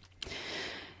on.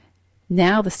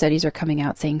 Now the studies are coming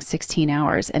out saying 16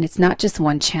 hours, and it's not just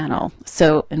one channel.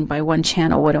 So, and by one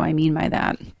channel, what do I mean by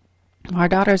that? Our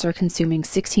daughters are consuming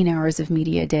 16 hours of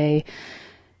media a day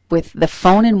with the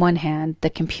phone in one hand, the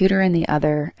computer in the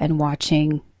other, and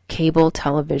watching cable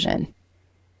television,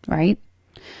 right?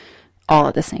 All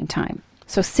at the same time.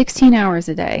 So 16 hours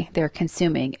a day they're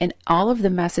consuming, and all of the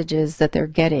messages that they're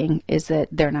getting is that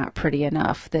they're not pretty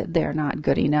enough, that they're not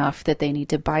good enough, that they need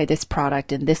to buy this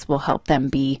product and this will help them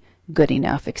be good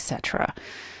enough, etc.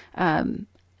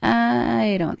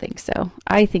 I don't think so.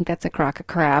 I think that's a crock of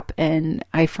crap, and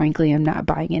I frankly am not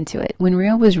buying into it. When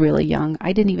Rio was really young,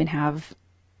 I didn't even have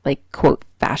quote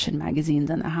fashion magazines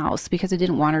in the house because I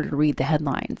didn't want her to read the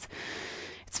headlines.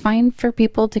 It's fine for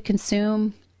people to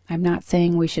consume. I'm not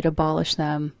saying we should abolish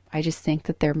them. I just think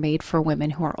that they're made for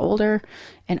women who are older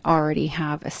and already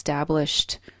have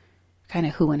established kind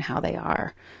of who and how they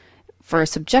are. For a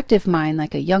subjective mind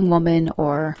like a young woman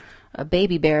or a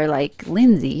baby bear like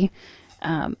Lindsay,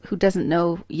 who doesn't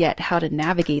know yet how to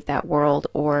navigate that world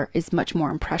or is much more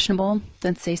impressionable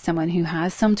than, say, someone who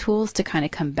has some tools to kind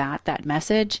of combat that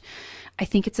message, I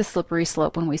think it's a slippery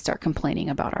slope when we start complaining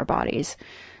about our bodies.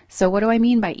 So what do I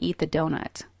mean by eat the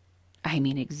donut? I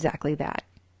mean exactly that.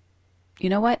 You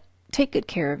know what? Take good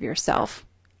care of yourself.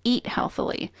 Eat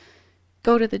healthily.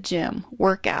 Go to the gym,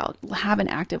 work out, have an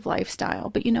active lifestyle.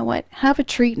 But you know what? Have a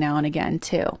treat now and again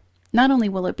too. Not only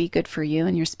will it be good for you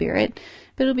and your spirit,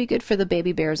 but it'll be good for the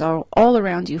baby bears all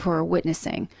around you who are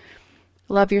witnessing.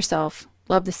 Love yourself.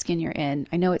 Love the skin you're in.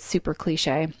 I know it's super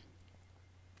cliche.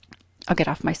 I'll get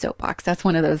off my soapbox. That's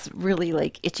one of those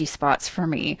really itchy spots for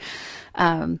me.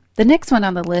 The next one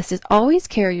on the list is always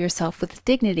carry yourself with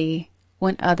dignity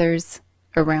when others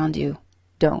around you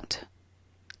don't.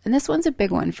 And this one's a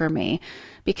big one for me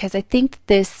because I think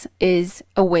this is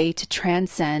a way to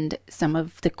transcend some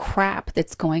of the crap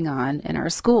that's going on in our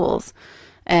schools.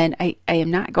 And I am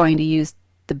not going to use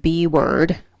the B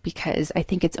word because I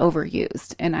think it's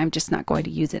overused and I'm just not going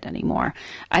to use it anymore.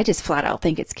 I just flat out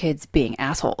think it's kids being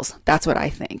assholes. That's what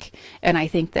I think. And I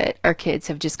think that our kids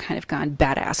have just kind of gone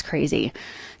badass crazy.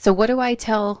 So what do I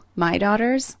tell my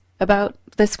daughters about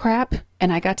this crap?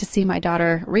 And I got to see my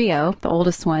daughter Rio, the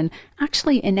oldest one,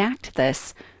 actually enact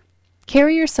this.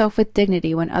 Carry yourself with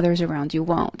dignity when others around you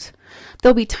won't.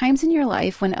 There'll be times in your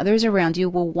life when others around you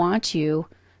will want you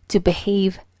to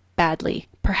behave badly,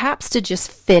 perhaps to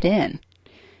just fit in.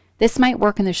 This might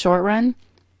work in the short run,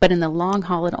 but in the long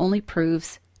haul, it only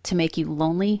proves to make you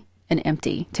lonely and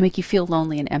empty, to make you feel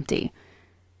lonely and empty.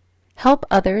 Help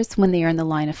others when they are in the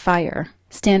line of fire.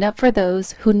 Stand up for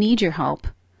those who need your help.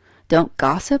 Don't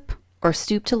gossip or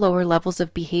stoop to lower levels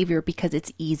of behavior because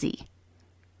it's easy.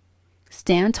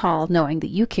 Stand tall knowing that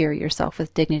you carry yourself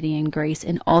with dignity and grace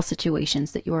in all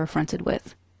situations that you are affronted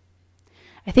with.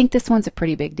 I think this one's a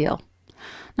pretty big deal.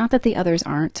 Not that the others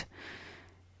aren't,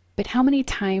 but how many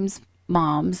times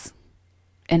moms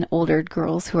and older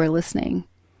girls who are listening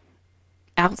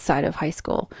outside of high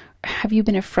school, have you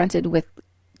been affronted with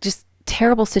just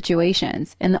terrible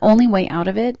situations, and the only way out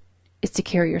of it is to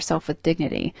carry yourself with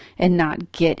dignity and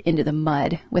not get into the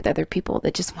mud with other people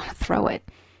that just want to throw it?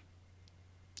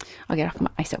 I'll get off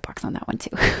my soapbox on that one too.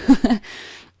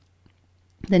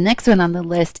 The next one on the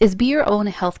list is be your own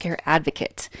healthcare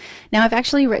advocate. Now, I've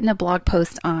actually written a blog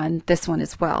post on this one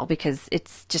as well because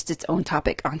it's just its own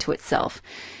topic unto itself.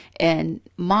 And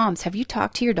moms, have you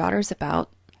talked to your daughters about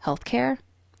healthcare?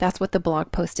 That's what the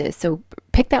blog post is. So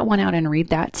pick that one out and read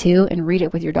that too, and read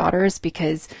it with your daughters,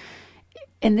 because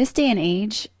in this day and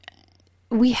age,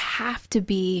 we have to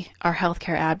be our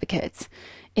healthcare advocates.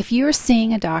 If you're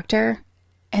seeing a doctor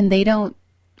and they don't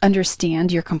understand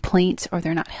your complaint or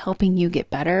they're not helping you get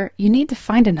better, you need to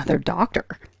find another doctor,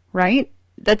 right?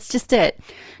 That's just it.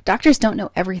 Doctors don't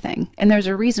know everything, and there's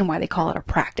a reason why they call it a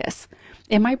practice.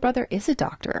 And my brother is a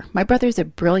doctor. My brother's a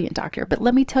brilliant doctor, but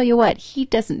let me tell you what, he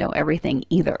doesn't know everything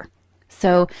either.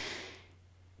 So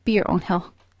be your own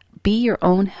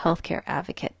healthcare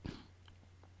advocate.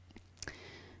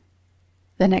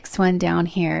 The next one down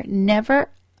here, never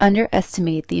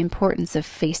underestimate the importance of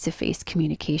face-to-face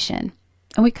communication.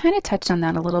 And we kind of touched on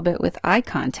that a little bit with eye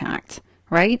contact,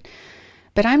 right?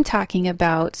 But I'm talking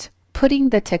about putting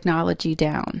the technology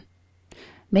down.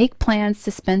 Make plans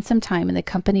to spend some time in the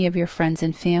company of your friends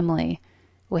and family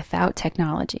without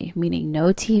technology, meaning no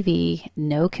TV,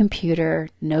 no computer,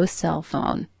 no cell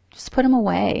phone. Just put them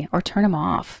away or turn them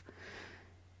off.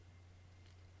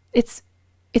 It's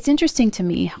interesting to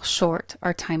me how short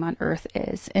our time on Earth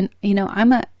is. And, you know,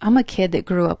 I'm a kid that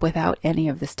grew up without any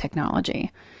of this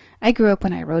technology. I grew up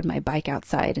when I rode my bike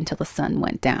outside until the sun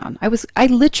went down. I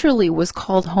literally was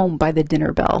called home by the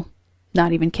dinner bell.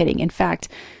 Not even kidding. In fact,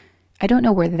 I don't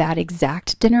know where that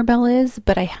exact dinner bell is,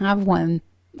 but I have one,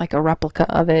 like a replica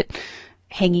of it,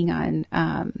 hanging on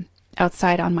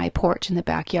outside on my porch in the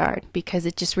backyard, because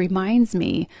it just reminds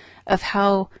me of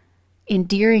how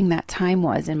endearing that time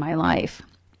was in my life.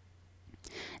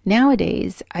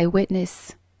 Nowadays, I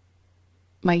witness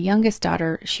my youngest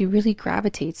daughter, she really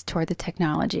gravitates toward the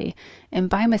technology. And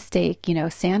by mistake, you know,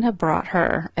 Santa brought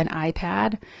her an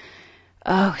iPad.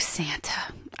 Oh,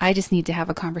 Santa. I just need to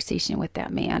have a conversation with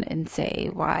that man and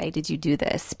say, why did you do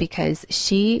this? Because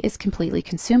she is completely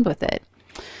consumed with it.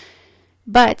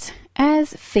 But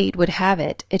as fate would have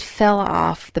it, it fell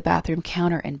off the bathroom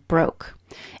counter and broke.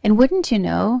 And wouldn't you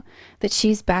know that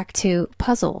she's back to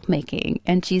puzzle making,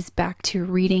 and she's back to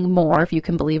reading more, if you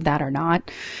can believe that or not.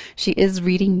 She is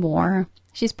reading more.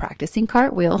 She's practicing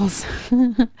cartwheels.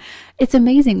 It's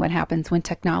amazing what happens when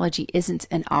technology isn't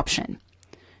an option.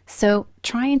 So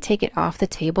try and take it off the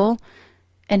table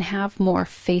and have more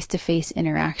face-to-face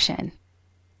interaction.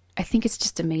 I think it's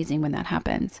just amazing when that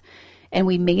happens. And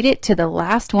we made it to the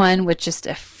last one with just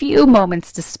a few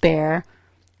moments to spare.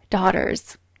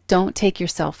 Daughters, don't take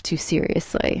yourself too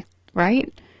seriously, right?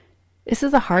 This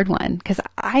is a hard one because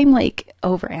I'm like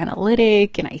over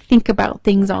analytic and I think about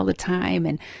things all the time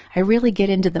and I really get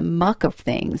into the muck of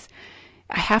things.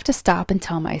 I have to stop and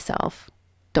tell myself,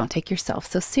 don't take yourself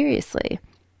so seriously.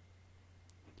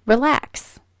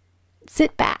 Relax,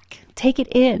 sit back, take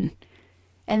it in,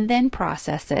 and then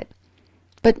process it.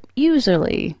 But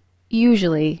usually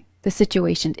the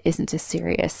situation isn't as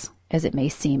serious as it may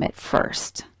seem at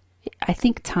first. I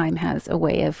think time has a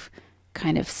way of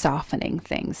kind of softening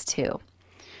things too.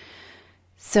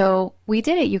 So we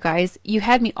did it, you guys. You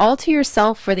had me all to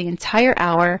yourself for the entire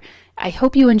hour. I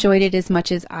hope you enjoyed it as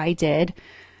much as I did.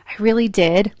 I really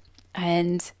did.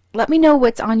 And let me know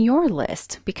what's on your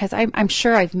list, because I'm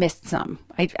sure I've missed some.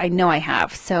 I know I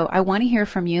have. So I want to hear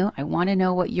from you. I want to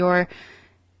know what your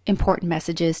important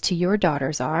messages to your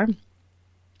daughters are.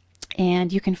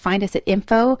 And you can find us at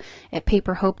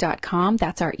info@paperhope.com.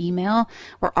 That's our email.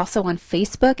 We're also on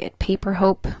Facebook at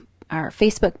Paperhope, our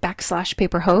Facebook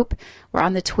 /Paperhope. We're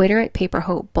on the Twitter at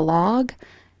Paperhope Blog,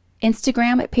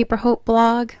 Instagram at Paperhope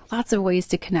Blog. Lots of ways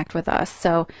to connect with us.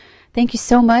 So Thank you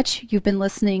so much. You've been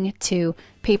listening to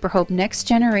Paper Hope Next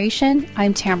Generation.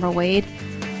 I'm Tamara Wade.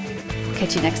 We'll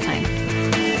catch you next time.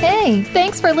 Hey,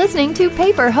 thanks for listening to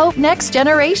Paper Hope Next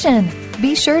Generation.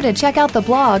 Be sure to check out the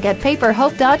blog at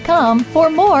paperhope.com for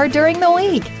more during the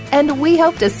week. And we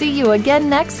hope to see you again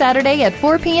next Saturday at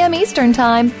 4 p.m. Eastern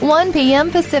Time, 1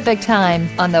 p.m. Pacific Time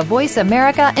on the Voice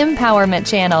America Empowerment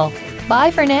Channel.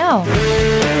 Bye for now.